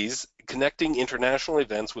as these, connecting international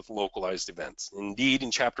events with localized events. Indeed, in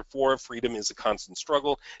Chapter 4 of Freedom is a Constant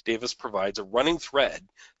Struggle, Davis provides a running thread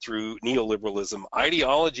through neoliberalism,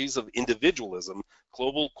 ideologies of individualism,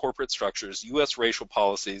 global corporate structures, U.S. racial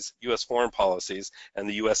policies, U.S. foreign policies, and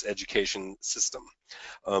the U.S. education system.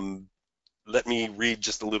 Let me read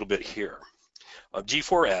just a little bit here.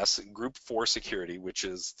 G4S, Group 4 Security, which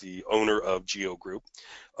is the owner of GEO Group,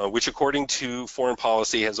 which according to foreign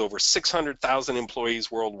policy has over 600,000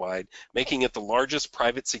 employees worldwide, making it the largest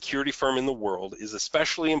private security firm in the world, is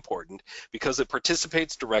especially important because it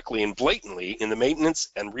participates directly and blatantly in the maintenance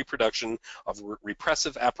and reproduction of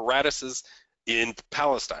repressive apparatuses in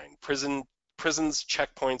Palestine, prisons,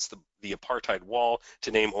 checkpoints, the apartheid wall,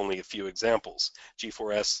 to name only a few examples.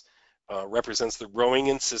 G4S represents the growing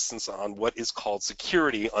insistence on what is called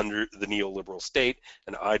security under the neoliberal state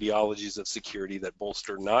and ideologies of security that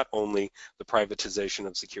bolster not only the privatization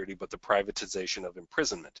of security, but the privatization of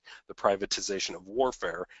imprisonment, the privatization of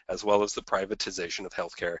warfare, as well as the privatization of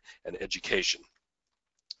healthcare and education.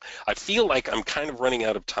 I feel like I'm kind of running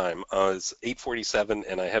out of time. It's 8:47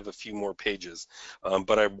 and I have a few more pages,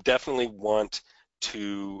 but I definitely want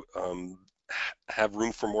to have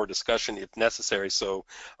room for more discussion if necessary. So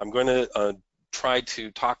I'm going to try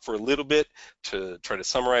to talk for a little bit to try to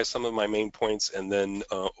summarize some of my main points and then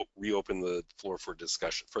reopen the floor for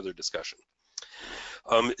discussion, further discussion.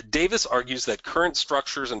 Davis argues that current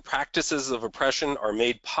structures and practices of oppression are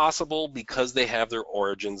made possible because they have their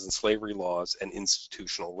origins in slavery laws and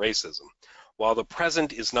institutional racism. While the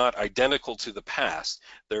present is not identical to the past,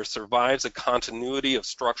 there survives a continuity of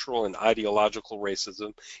structural and ideological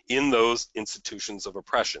racism in those institutions of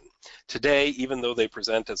oppression. Today, even though they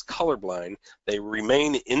present as colorblind, they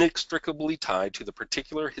remain inextricably tied to the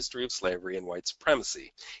particular history of slavery and white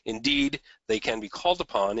supremacy. Indeed, they can be called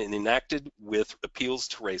upon and enacted with appeals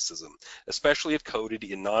to racism, especially if coded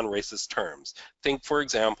in non-racist terms. Think, for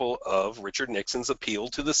example, of Richard Nixon's appeal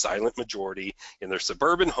to the silent majority in their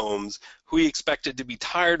suburban homes who he expected to be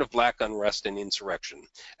tired of black unrest and insurrection,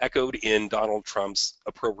 echoed in Donald Trump's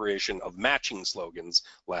appropriation of matching slogans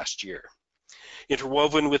last year.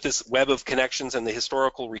 Interwoven with this web of connections and the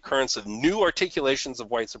historical recurrence of new articulations of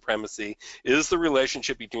white supremacy is the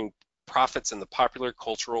relationship between profits and the popular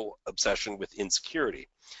cultural obsession with insecurity.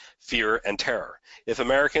 Fear and terror. If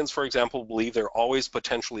Americans, for example, believe they're always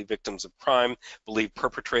potentially victims of crime, believe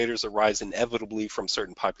perpetrators arise inevitably from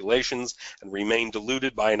certain populations, and remain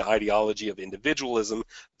deluded by an ideology of individualism,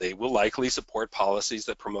 they will likely support policies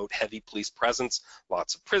that promote heavy police presence,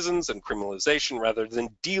 lots of prisons, and criminalization rather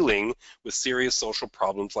than dealing with serious social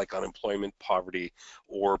problems like unemployment, poverty,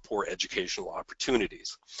 or poor educational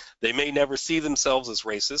opportunities. They may never see themselves as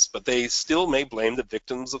racist, but they still may blame the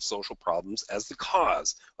victims of social problems as the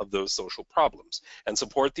cause of those social problems and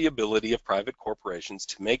support the ability of private corporations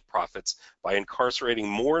to make profits by incarcerating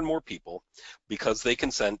more and more people because they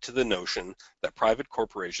consent to the notion that private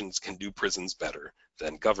corporations can do prisons better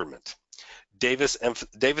than government.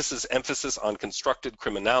 Davis's emphasis on constructed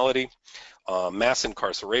criminality, mass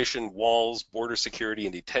incarceration, walls, border security,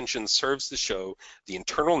 and detention serves to show the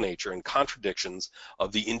internal nature and contradictions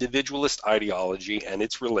of the individualist ideology and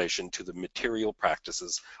its relation to the material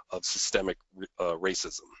practices of systemic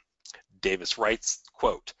racism. Davis writes,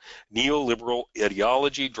 quote, neoliberal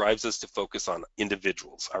ideology drives us to focus on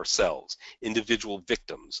individuals, ourselves, individual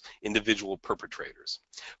victims, individual perpetrators.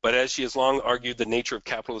 But as she has long argued, the nature of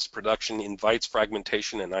capitalist production invites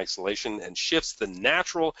fragmentation and isolation and shifts the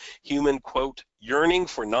natural human, quote, yearning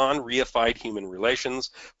for non-reified human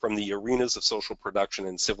relations from the arenas of social production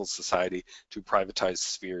and civil society to privatized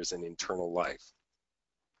spheres and internal life.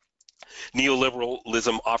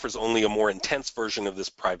 Neoliberalism offers only a more intense version of this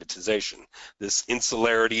privatization. This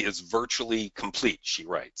insularity is virtually complete, she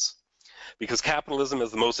writes. Because capitalism is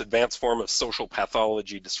the most advanced form of social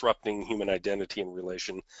pathology disrupting human identity and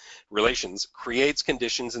relations, creates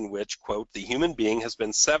conditions in which, quote, the human being has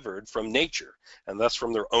been severed from nature and thus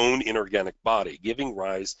from their own inorganic body, giving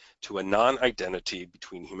rise to a non-identity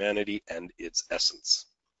between humanity and its essence.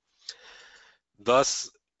 Thus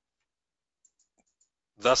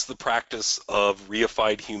the practice of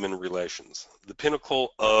reified human relations. The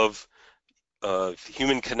pinnacle of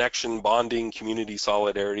human connection, bonding, community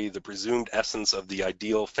solidarity, the presumed essence of the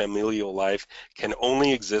ideal familial life can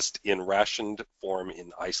only exist in rationed form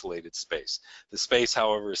in isolated space. The space,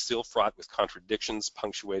 however, is still fraught with contradictions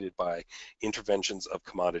punctuated by interventions of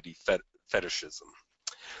commodity fetishism.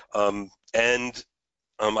 I'm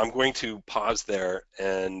going to pause there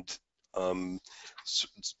and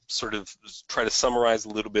sort of try to summarize a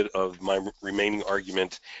little bit of my remaining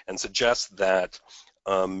argument and suggest that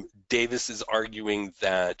Davis is arguing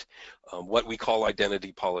that what we call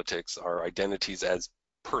identity politics are identities as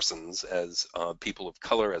persons, as people of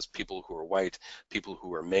color, as people who are white, people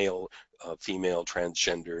who are male, female,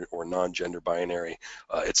 transgender, or non-gender binary,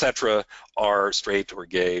 etc., are straight or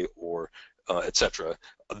gay or etc.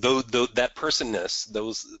 Though that personness,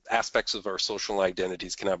 those aspects of our social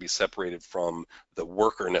identities cannot be separated from the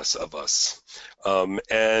workerness of us.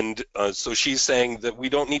 So she's saying that we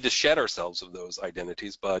don't need to shed ourselves of those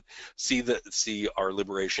identities, but see our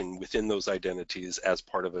liberation within those identities as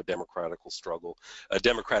part of a democratic struggle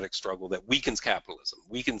that weakens capitalism,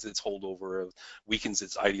 weakens its holdover, weakens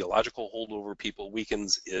its ideological holdover people,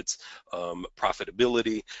 weakens its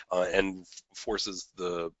profitability, and forces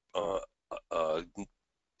the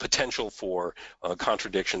potential for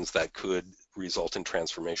contradictions that could result in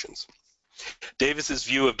transformations. Davis's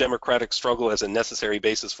view of democratic struggle as a necessary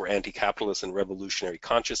basis for anti-capitalist and revolutionary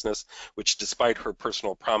consciousness, which despite her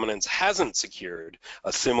personal prominence hasn't secured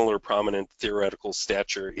a similar prominent theoretical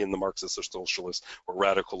stature in the Marxist or socialist or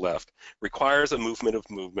radical left, requires a movement of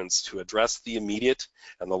movements to address the immediate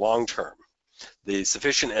and the long term, the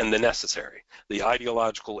sufficient and the necessary, the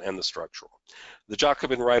ideological and the structural. The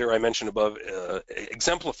Jacobin writer I mentioned above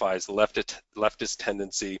exemplifies the leftist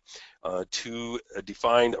tendency to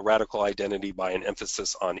define a radical identity by an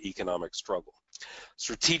emphasis on economic struggle.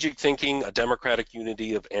 Strategic thinking, a democratic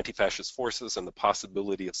unity of anti-fascist forces, and the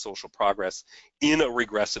possibility of social progress in a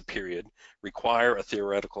regressive period require a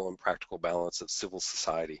theoretical and practical balance of civil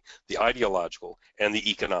society, the ideological, and the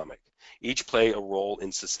economic. Each play a role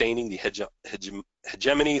in sustaining the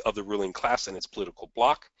hegemony of the ruling class and its political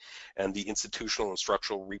bloc, and the institutional and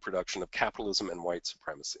structural reproduction of capitalism and white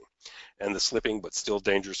supremacy, and the slipping but still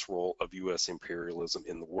dangerous role of U.S. imperialism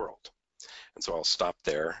in the world. And so I'll stop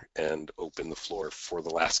there and open the floor for the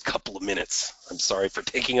last couple of minutes. I'm sorry for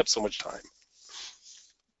taking up so much time.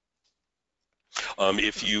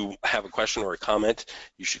 If you have a question or a comment,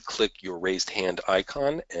 you should click your raised hand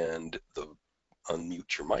icon and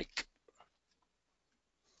unmute your mic.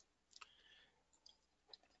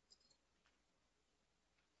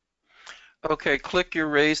 Okay, click your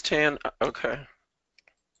raised hand. Okay.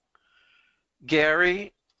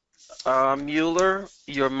 Gary Mueller,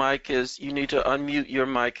 your mic is, you need to unmute your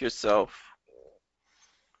mic yourself.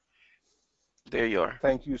 There you are.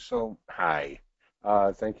 Thank you so, hi.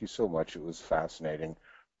 Thank you so much. It was fascinating.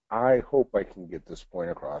 I hope I can get this point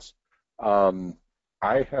across. Um,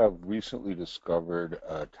 I have recently discovered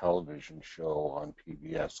a television show on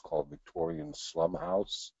PBS called Victorian Slum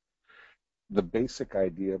House. The basic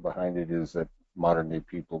idea behind it is that modern day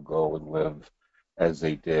people go and live as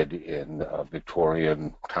they did in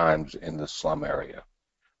Victorian times in the slum area.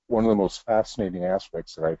 One of the most fascinating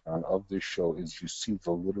aspects that I found of this show is you see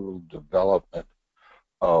the literal development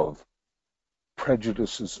of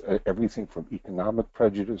prejudices, everything from economic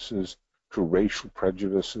prejudices to racial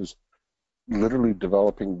prejudices, literally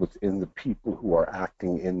developing within the people who are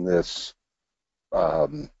acting in this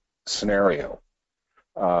scenario.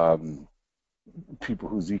 People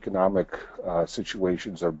whose economic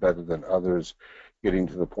situations are better than others, getting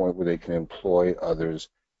to the point where they can employ others.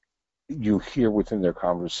 You hear within their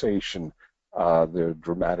conversation their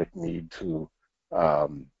dramatic need to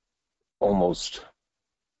almost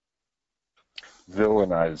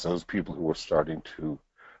villainize those people who are starting to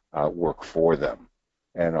work for them.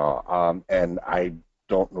 And I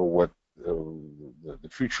don't know what the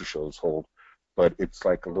future shows hold, but it's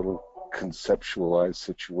like a little conceptualized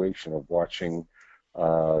situation of watching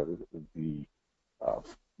the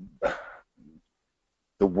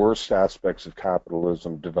worst aspects of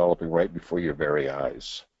capitalism developing right before your very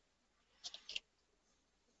eyes.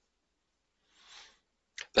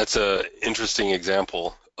 That's an interesting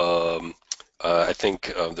example. I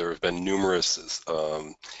think there have been numerous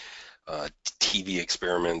TV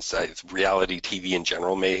experiments. Reality TV in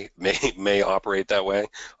general may operate that way.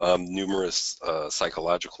 Numerous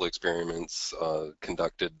psychological experiments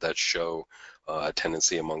conducted that show a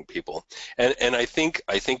tendency among people, and I think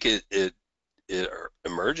it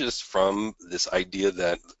emerges from this idea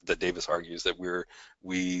that Davis argues, that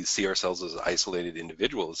we see ourselves as isolated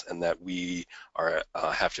individuals, and that we are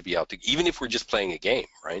have to be out to, even if we're just playing a game,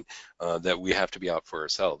 right? That we have to be out for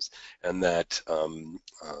ourselves, and that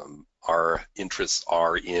our interests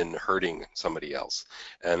are in hurting somebody else,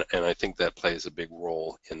 and I think that plays a big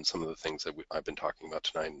role in some of the things that I've been talking about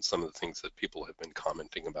tonight, and some of the things that people have been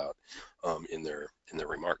commenting about in their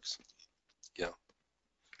remarks. Yeah.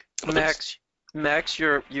 Max,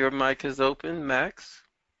 your mic is open. Max.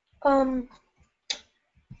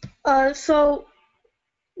 So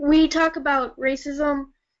we talk about racism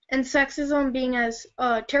and sexism being as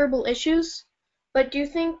terrible issues, but do you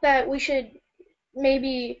think that we should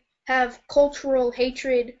maybe have cultural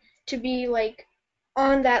hatred to be like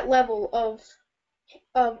on that level of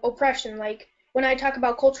oppression? Like when I talk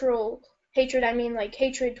about cultural hatred, I mean like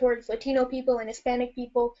hatred towards Latino people and Hispanic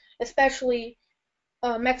people, especially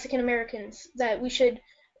Mexican Americans, that we should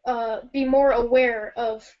be more aware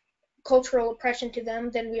of cultural oppression to them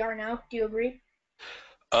than we are now. Do you agree?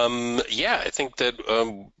 Yeah, I think that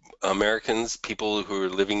Americans, people who are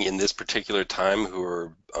living in this particular time, who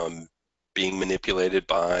are being manipulated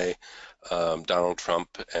by Donald Trump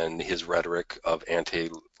and his rhetoric of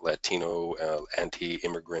anti-Latino,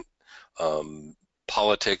 anti-immigrant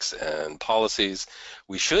politics and policies,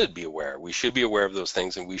 we should be aware. We should be aware of those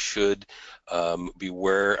things, and we should be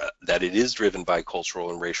aware that it is driven by cultural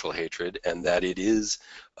and racial hatred, and that it is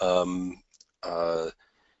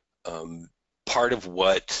part of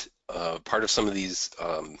what part of some of these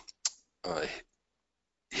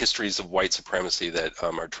histories of white supremacy that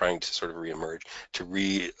are trying to sort of reemerge, to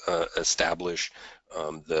re-establish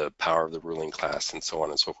the power of the ruling class and so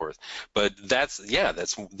on and so forth. But that's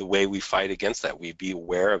the way we fight against that. We be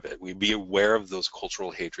aware of it. We be aware of those cultural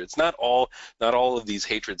hatreds. Not all of these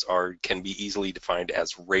hatreds can be easily defined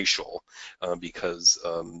as racial, because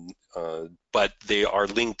but they are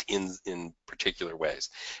linked in particular ways.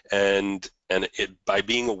 And by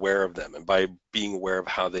being aware of them, and by being aware of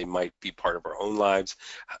how they might be part of our own lives,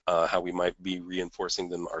 how we might be reinforcing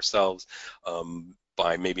them ourselves,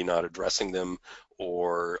 by maybe not addressing them,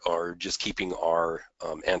 or just keeping our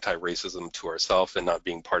anti-racism to ourselves and not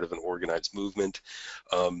being part of an organized movement,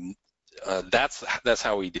 that's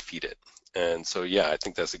how we defeat it. And so, yeah, I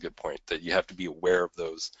think that's a good point, that you have to be aware of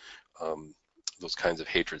those kinds of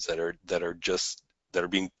hatreds that are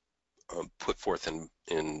being put forth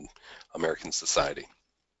in American society.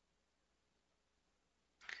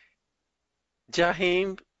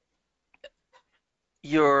 Jaheim,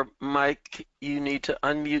 your mic, you need to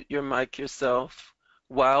unmute your mic yourself.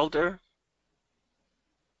 Wilder,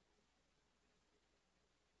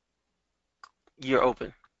 you're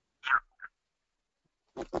open.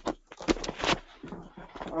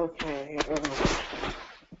 Okay.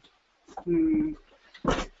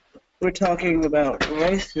 We're talking about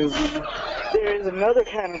racism. There is another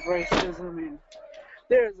kind of racism, and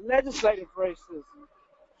there is legislative racism.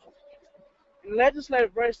 And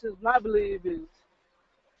legislative racism, I believe, is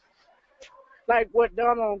like what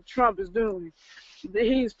Donald Trump is doing.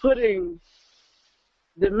 He's putting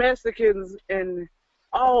the Mexicans and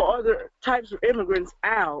all other types of immigrants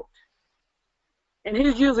out, and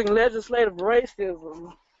he's using legislative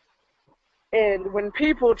racism. And when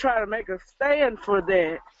people try to make a stand for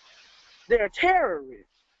that, they're terrorists,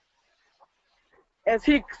 as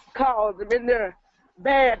he calls them, and they're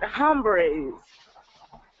bad hombres.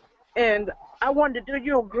 And I wonder, do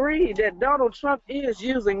you agree that Donald Trump is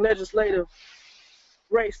using legislative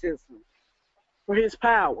racism for his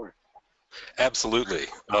power? Absolutely.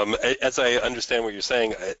 As I understand what you're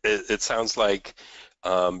saying, it sounds like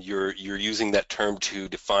you're using that term to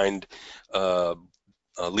define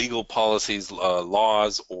legal policies,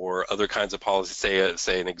 laws, or other kinds of policies,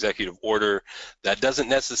 say an executive order that doesn't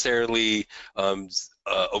necessarily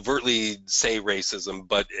overtly say racism,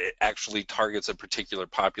 but it actually targets a particular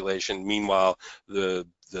population. Meanwhile, the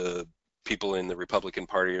people in the Republican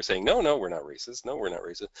Party are saying, no, we're not racist. No, we're not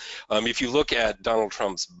racist. If you look at Donald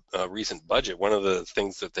Trump's recent budget, one of the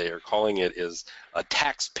things that they are calling it is a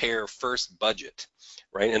taxpayer first budget,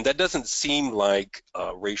 right? And that doesn't seem like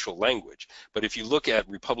racial language. But if you look at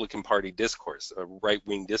Republican Party discourse,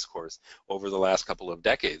 right-wing discourse over the last couple of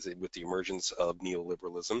decades with the emergence of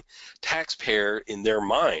neoliberalism, taxpayer in their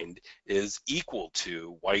mind is equal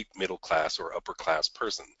to white middle class or upper class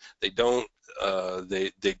person. They don't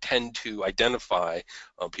they tend to identify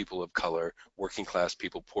people of color, working class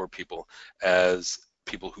people, poor people, as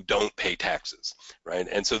people who don't pay taxes, right?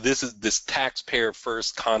 And so this taxpayer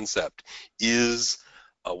first concept is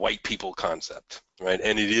a white people concept, right?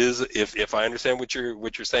 And it is, if I understand what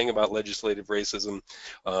you're saying about legislative racism,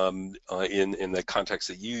 in the context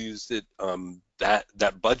that you used it,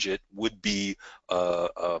 that budget would be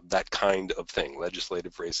that kind of thing,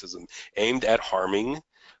 legislative racism aimed at harming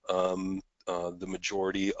the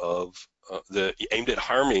majority of aimed at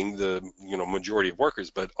harming the majority of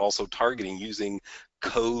workers, but also targeting using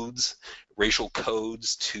codes, racial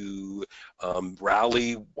codes, to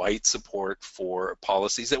rally white support for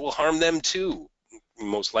policies that will harm them too,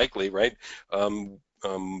 most likely, right?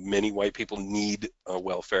 Many white people need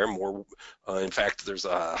welfare more. In fact, there's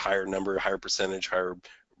a higher percentage, higher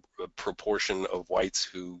proportion of whites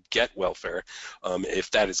who get welfare.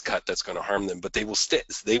 If that is cut, that's going to harm them. But they will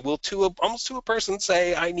almost to a person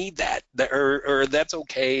say, "I need that," or "That's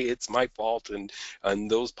okay, it's my fault," and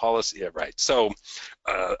those policies. Yeah, right. So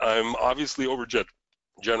I'm obviously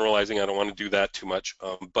generalizing. I don't want to do that too much.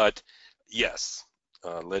 But yes,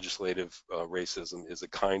 legislative racism is a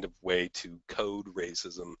kind of way to code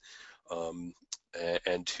racism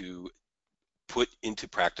and to put into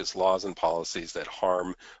practice laws and policies that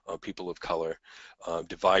harm people of color,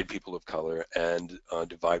 divide people of color, and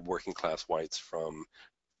divide working class whites from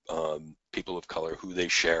people of color who they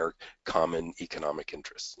share common economic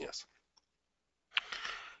interests. Yes.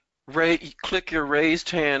 Click your raised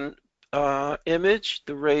hand image,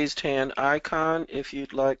 the raised hand icon, if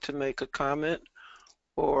you'd like to make a comment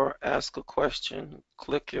or ask a question.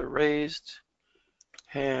 Click your raised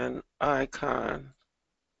hand icon.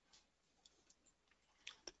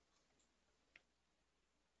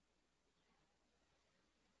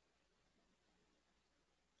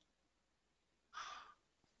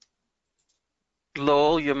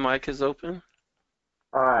 Lowell, your mic is open.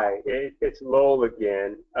 Hi, it's Lowell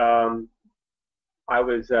again. I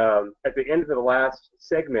was at the end of the last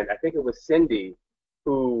segment, I think it was Cindy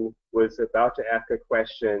who was about to ask a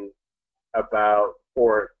question about,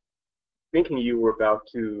 or thinking you were about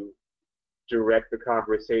to direct the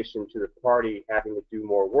conversation to the party having to do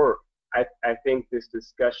more work. I think this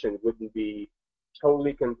discussion wouldn't be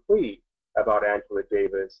totally complete about Angela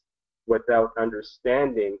Davis without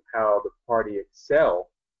understanding how the party itself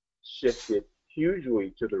shifted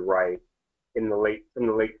hugely to the right from the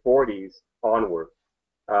late 40s onward.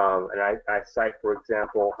 And I cite, for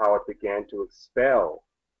example, how it began to expel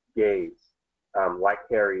gays like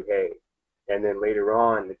Harry Hay. And then later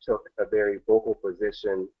on, it took a very vocal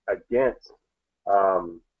position against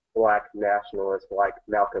black nationalists like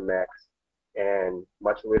Malcolm X. And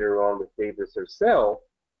much later on with Davis herself,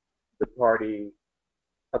 the party,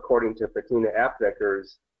 according to Bettina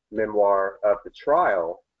Apthecker's memoir of the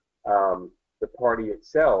trial, the party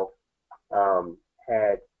itself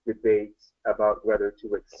had debates about whether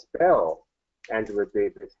to expel Angela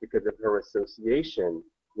Davis because of her association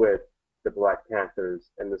with the Black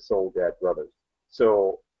Panthers and the Soledad Brothers.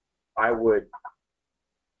 So I would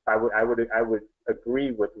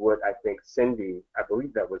agree with what I think Cindy, I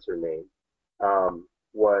believe that was her name,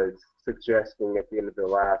 was suggesting at the end of the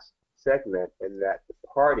last segment, in that the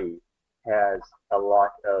party has a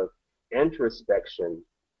lot of introspection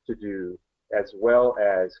to do as well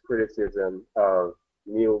as criticism of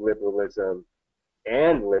neoliberalism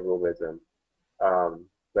and liberalism.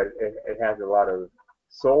 But it has a lot of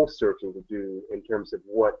soul searching to do in terms of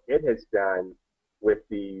what it has done with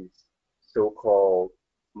these so-called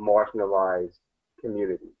marginalized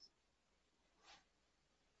communities.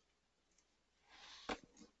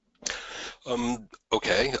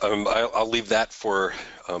 Okay, I'll leave that for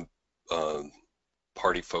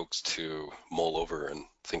party folks to mull over and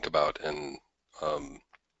think about and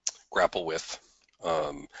grapple with.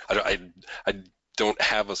 I don't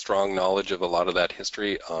have a strong knowledge of a lot of that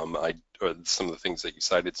history. Or some of the things that you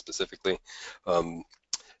cited specifically.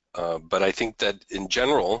 But I think that in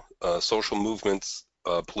general, social movements,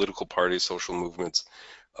 political parties, social movements,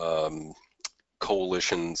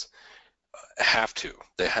 coalitions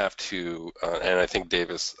they have to, and I think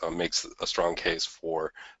Davis makes a strong case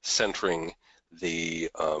for centering the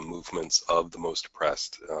movements of the most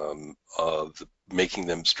oppressed, of making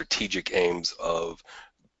them strategic aims of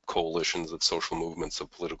coalitions, of social movements,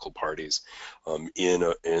 of political parties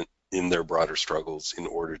in their broader struggles in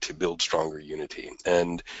order to build stronger unity.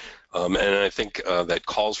 And I think that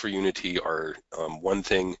calls for unity are one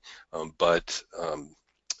thing, but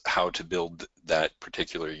how to build that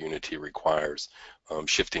particular unity requires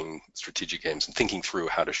shifting strategic aims and thinking through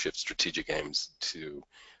how to shift strategic aims to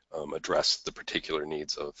address the particular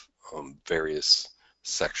needs of various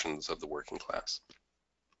sections of the working class.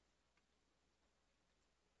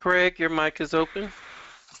 Craig, your mic is open.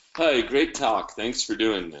 Hi, great talk. Thanks for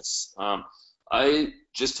doing this. I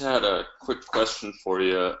just had a quick question for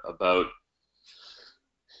you about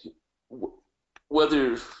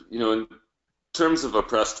whether, in terms of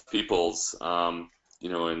oppressed peoples, and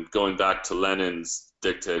going back to Lenin's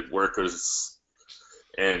dictate, workers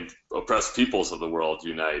and oppressed peoples of the world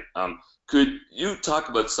unite. Could you talk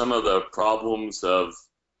about some of the problems of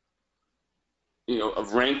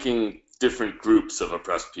ranking different groups of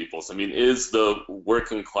oppressed peoples? I mean, is the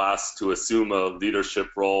working class to assume a leadership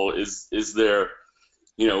role? Is there,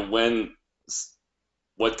 when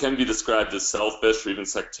what can be described as selfish or even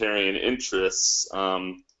sectarian interests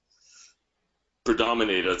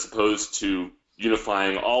predominate as opposed to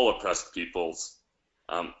unifying all oppressed peoples?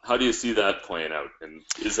 How do you see that playing out, and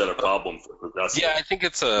is that a problem for progressive? Yeah, I think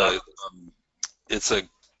it's a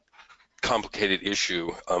complicated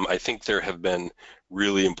issue. I think there have been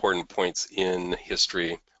really important points in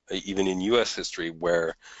history, even in U.S. history,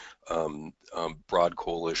 where broad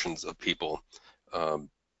coalitions of people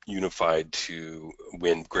unified to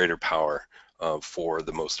win greater power for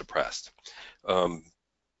the most oppressed.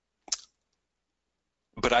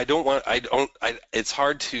 But it's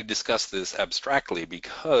hard to discuss this abstractly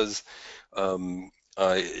because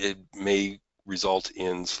it may result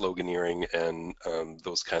in sloganeering and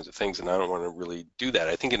those kinds of things, and I don't want to really do that.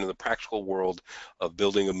 I think in the practical world of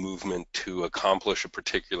building a movement to accomplish a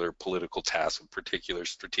particular political task, a particular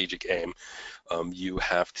strategic aim, you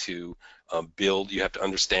have to you have to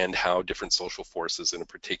understand how different social forces in a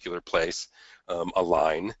particular place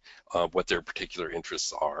align, what their particular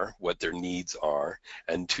interests are, what their needs are,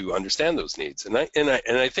 and to understand those needs. And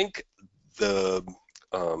I think the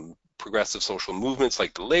progressive social movements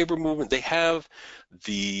like the labor movement, they have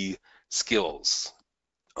the skills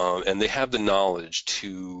and they have the knowledge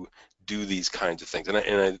to do these kinds of things.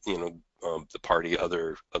 And the party,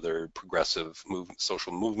 other progressive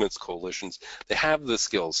social movements, coalitions, they have the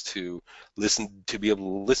skills to be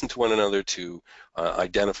able to listen to one another, to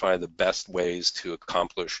identify the best ways to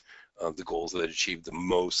accomplish the goals that achieve the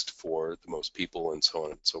most for the most people, and so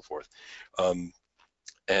on and so forth.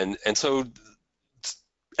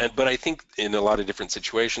 But I think in a lot of different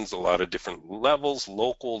situations, a lot of different levels,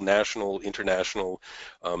 local, national, international,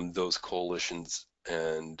 those coalitions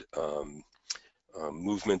and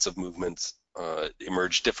movements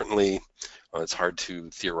emerge differently. It's hard to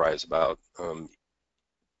theorize about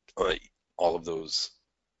all of those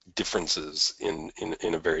differences in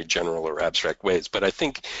a very general or abstract ways. But I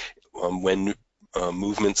think when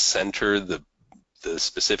movements center the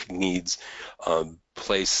specific needs,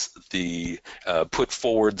 put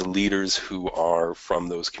forward the leaders who are from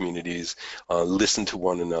those communities, listen to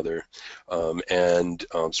one another, and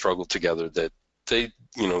struggle together, that they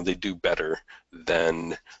do better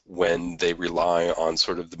than when they rely on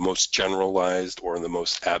sort of the most generalized or the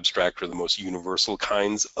most abstract or the most universal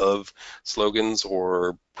kinds of slogans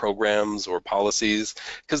or programs or policies,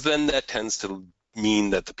 because then that tends to mean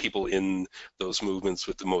that the people in those movements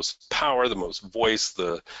with the most power, the most voice,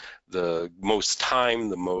 the most time,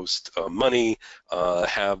 the most money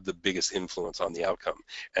have the biggest influence on the outcome.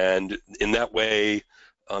 And in that way,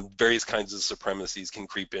 various kinds of supremacies can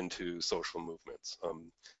creep into social movements.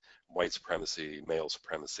 white supremacy, male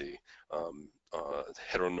supremacy,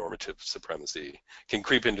 heteronormative supremacy can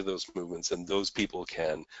creep into those movements, and those people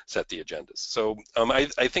can set the agendas. So I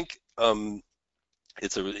think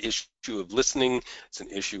it's an issue of listening, it's an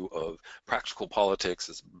issue of practical politics,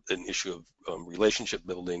 it's an issue of relationship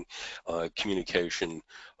building, communication,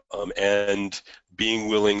 and being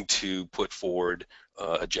willing to put forward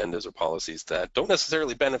agendas or policies that don't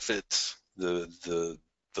necessarily benefit the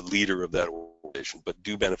leader of that organization, but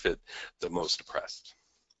do benefit the most oppressed.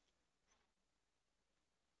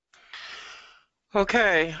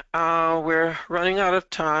 Okay, we're running out of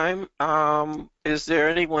time. Is there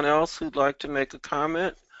anyone else who'd like to make a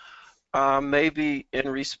comment? Maybe in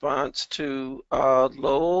response to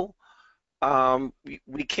Lowell.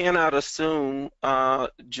 We cannot assume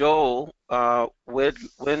Joel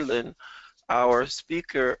Wendland, our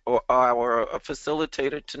speaker or our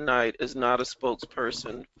facilitator tonight, is not a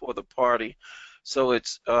spokesperson for the party, so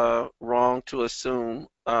it's wrong to assume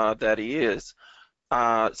that he is.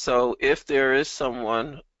 So if there is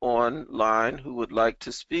someone online who would like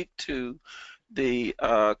to speak to the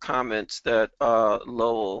comments that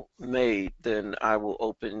Lowell made, then I will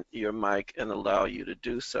open your mic and allow you to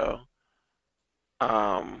do so.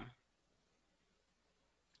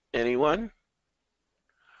 Anyone?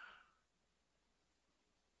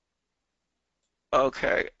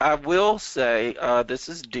 Okay, I will say, this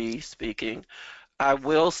is Dee speaking, I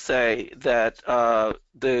will say that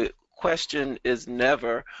the question is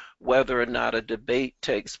never whether or not a debate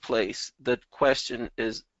takes place. The question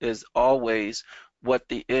is always what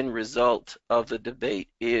the end result of the debate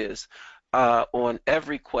is. On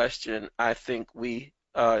every question, I think we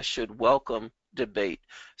should welcome debate.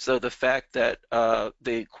 So the fact that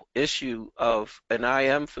the issue of, and I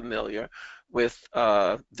am familiar with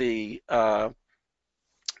the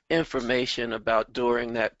information about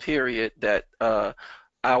during that period that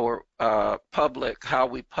our how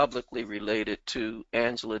we publicly related to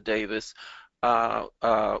Angela Davis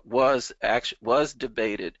was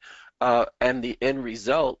debated, and the end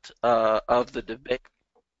result of the debate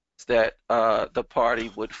that the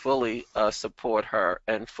party would fully support her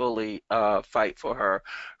and fully fight for her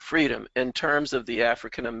freedom. In terms of the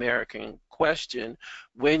African American question,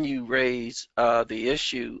 when you raise the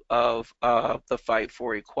issue of the fight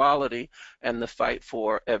for equality and the fight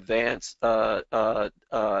for advances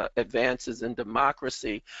in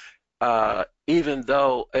democracy, even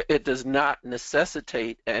though it does not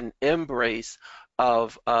necessitate an embrace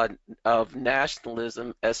of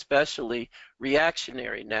nationalism, especially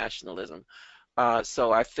reactionary nationalism.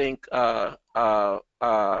 So I think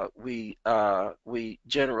we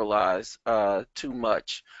generalize too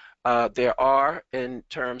much. There are, in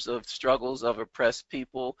terms of struggles of oppressed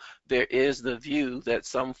people, there is the view that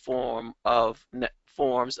some forms of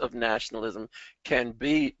nationalism can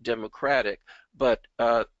be democratic, but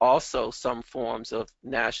also some forms of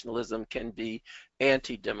nationalism can be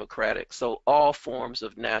anti-democratic. So all forms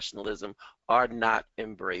of nationalism are not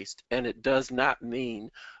embraced, and it does not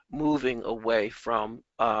mean moving away from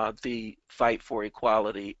the fight for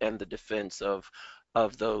equality and the defense of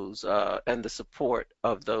those and the support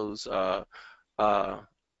of those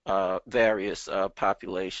various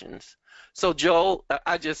populations. So Joel,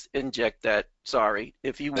 I just inject that. Sorry,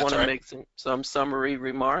 if you want to make some summary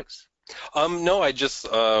remarks. No, I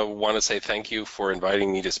just want to say thank you for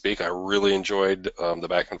inviting me to speak. I really enjoyed the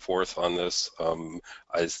back and forth on this.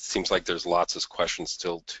 It seems like there's lots of questions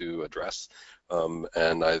still to address,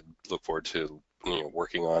 and I look forward to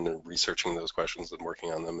working on and researching those questions and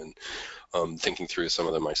working on them and thinking through some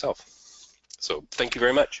of them myself. So thank you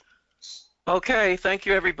very much. Okay, thank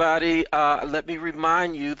you everybody. Let me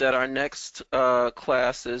remind you that our next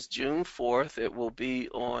class is June 4th. It will be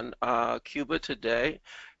on Cuba Today.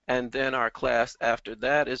 And then our class after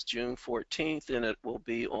that is June 14th, and it will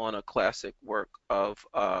be on a classic work of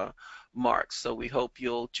Marx. So we hope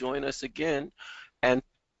you'll join us again, and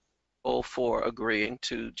for agreeing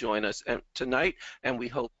to join us tonight, and we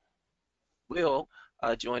hope you will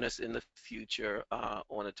join us in the future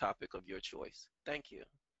on a topic of your choice. Thank you,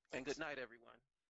 and good night, everyone.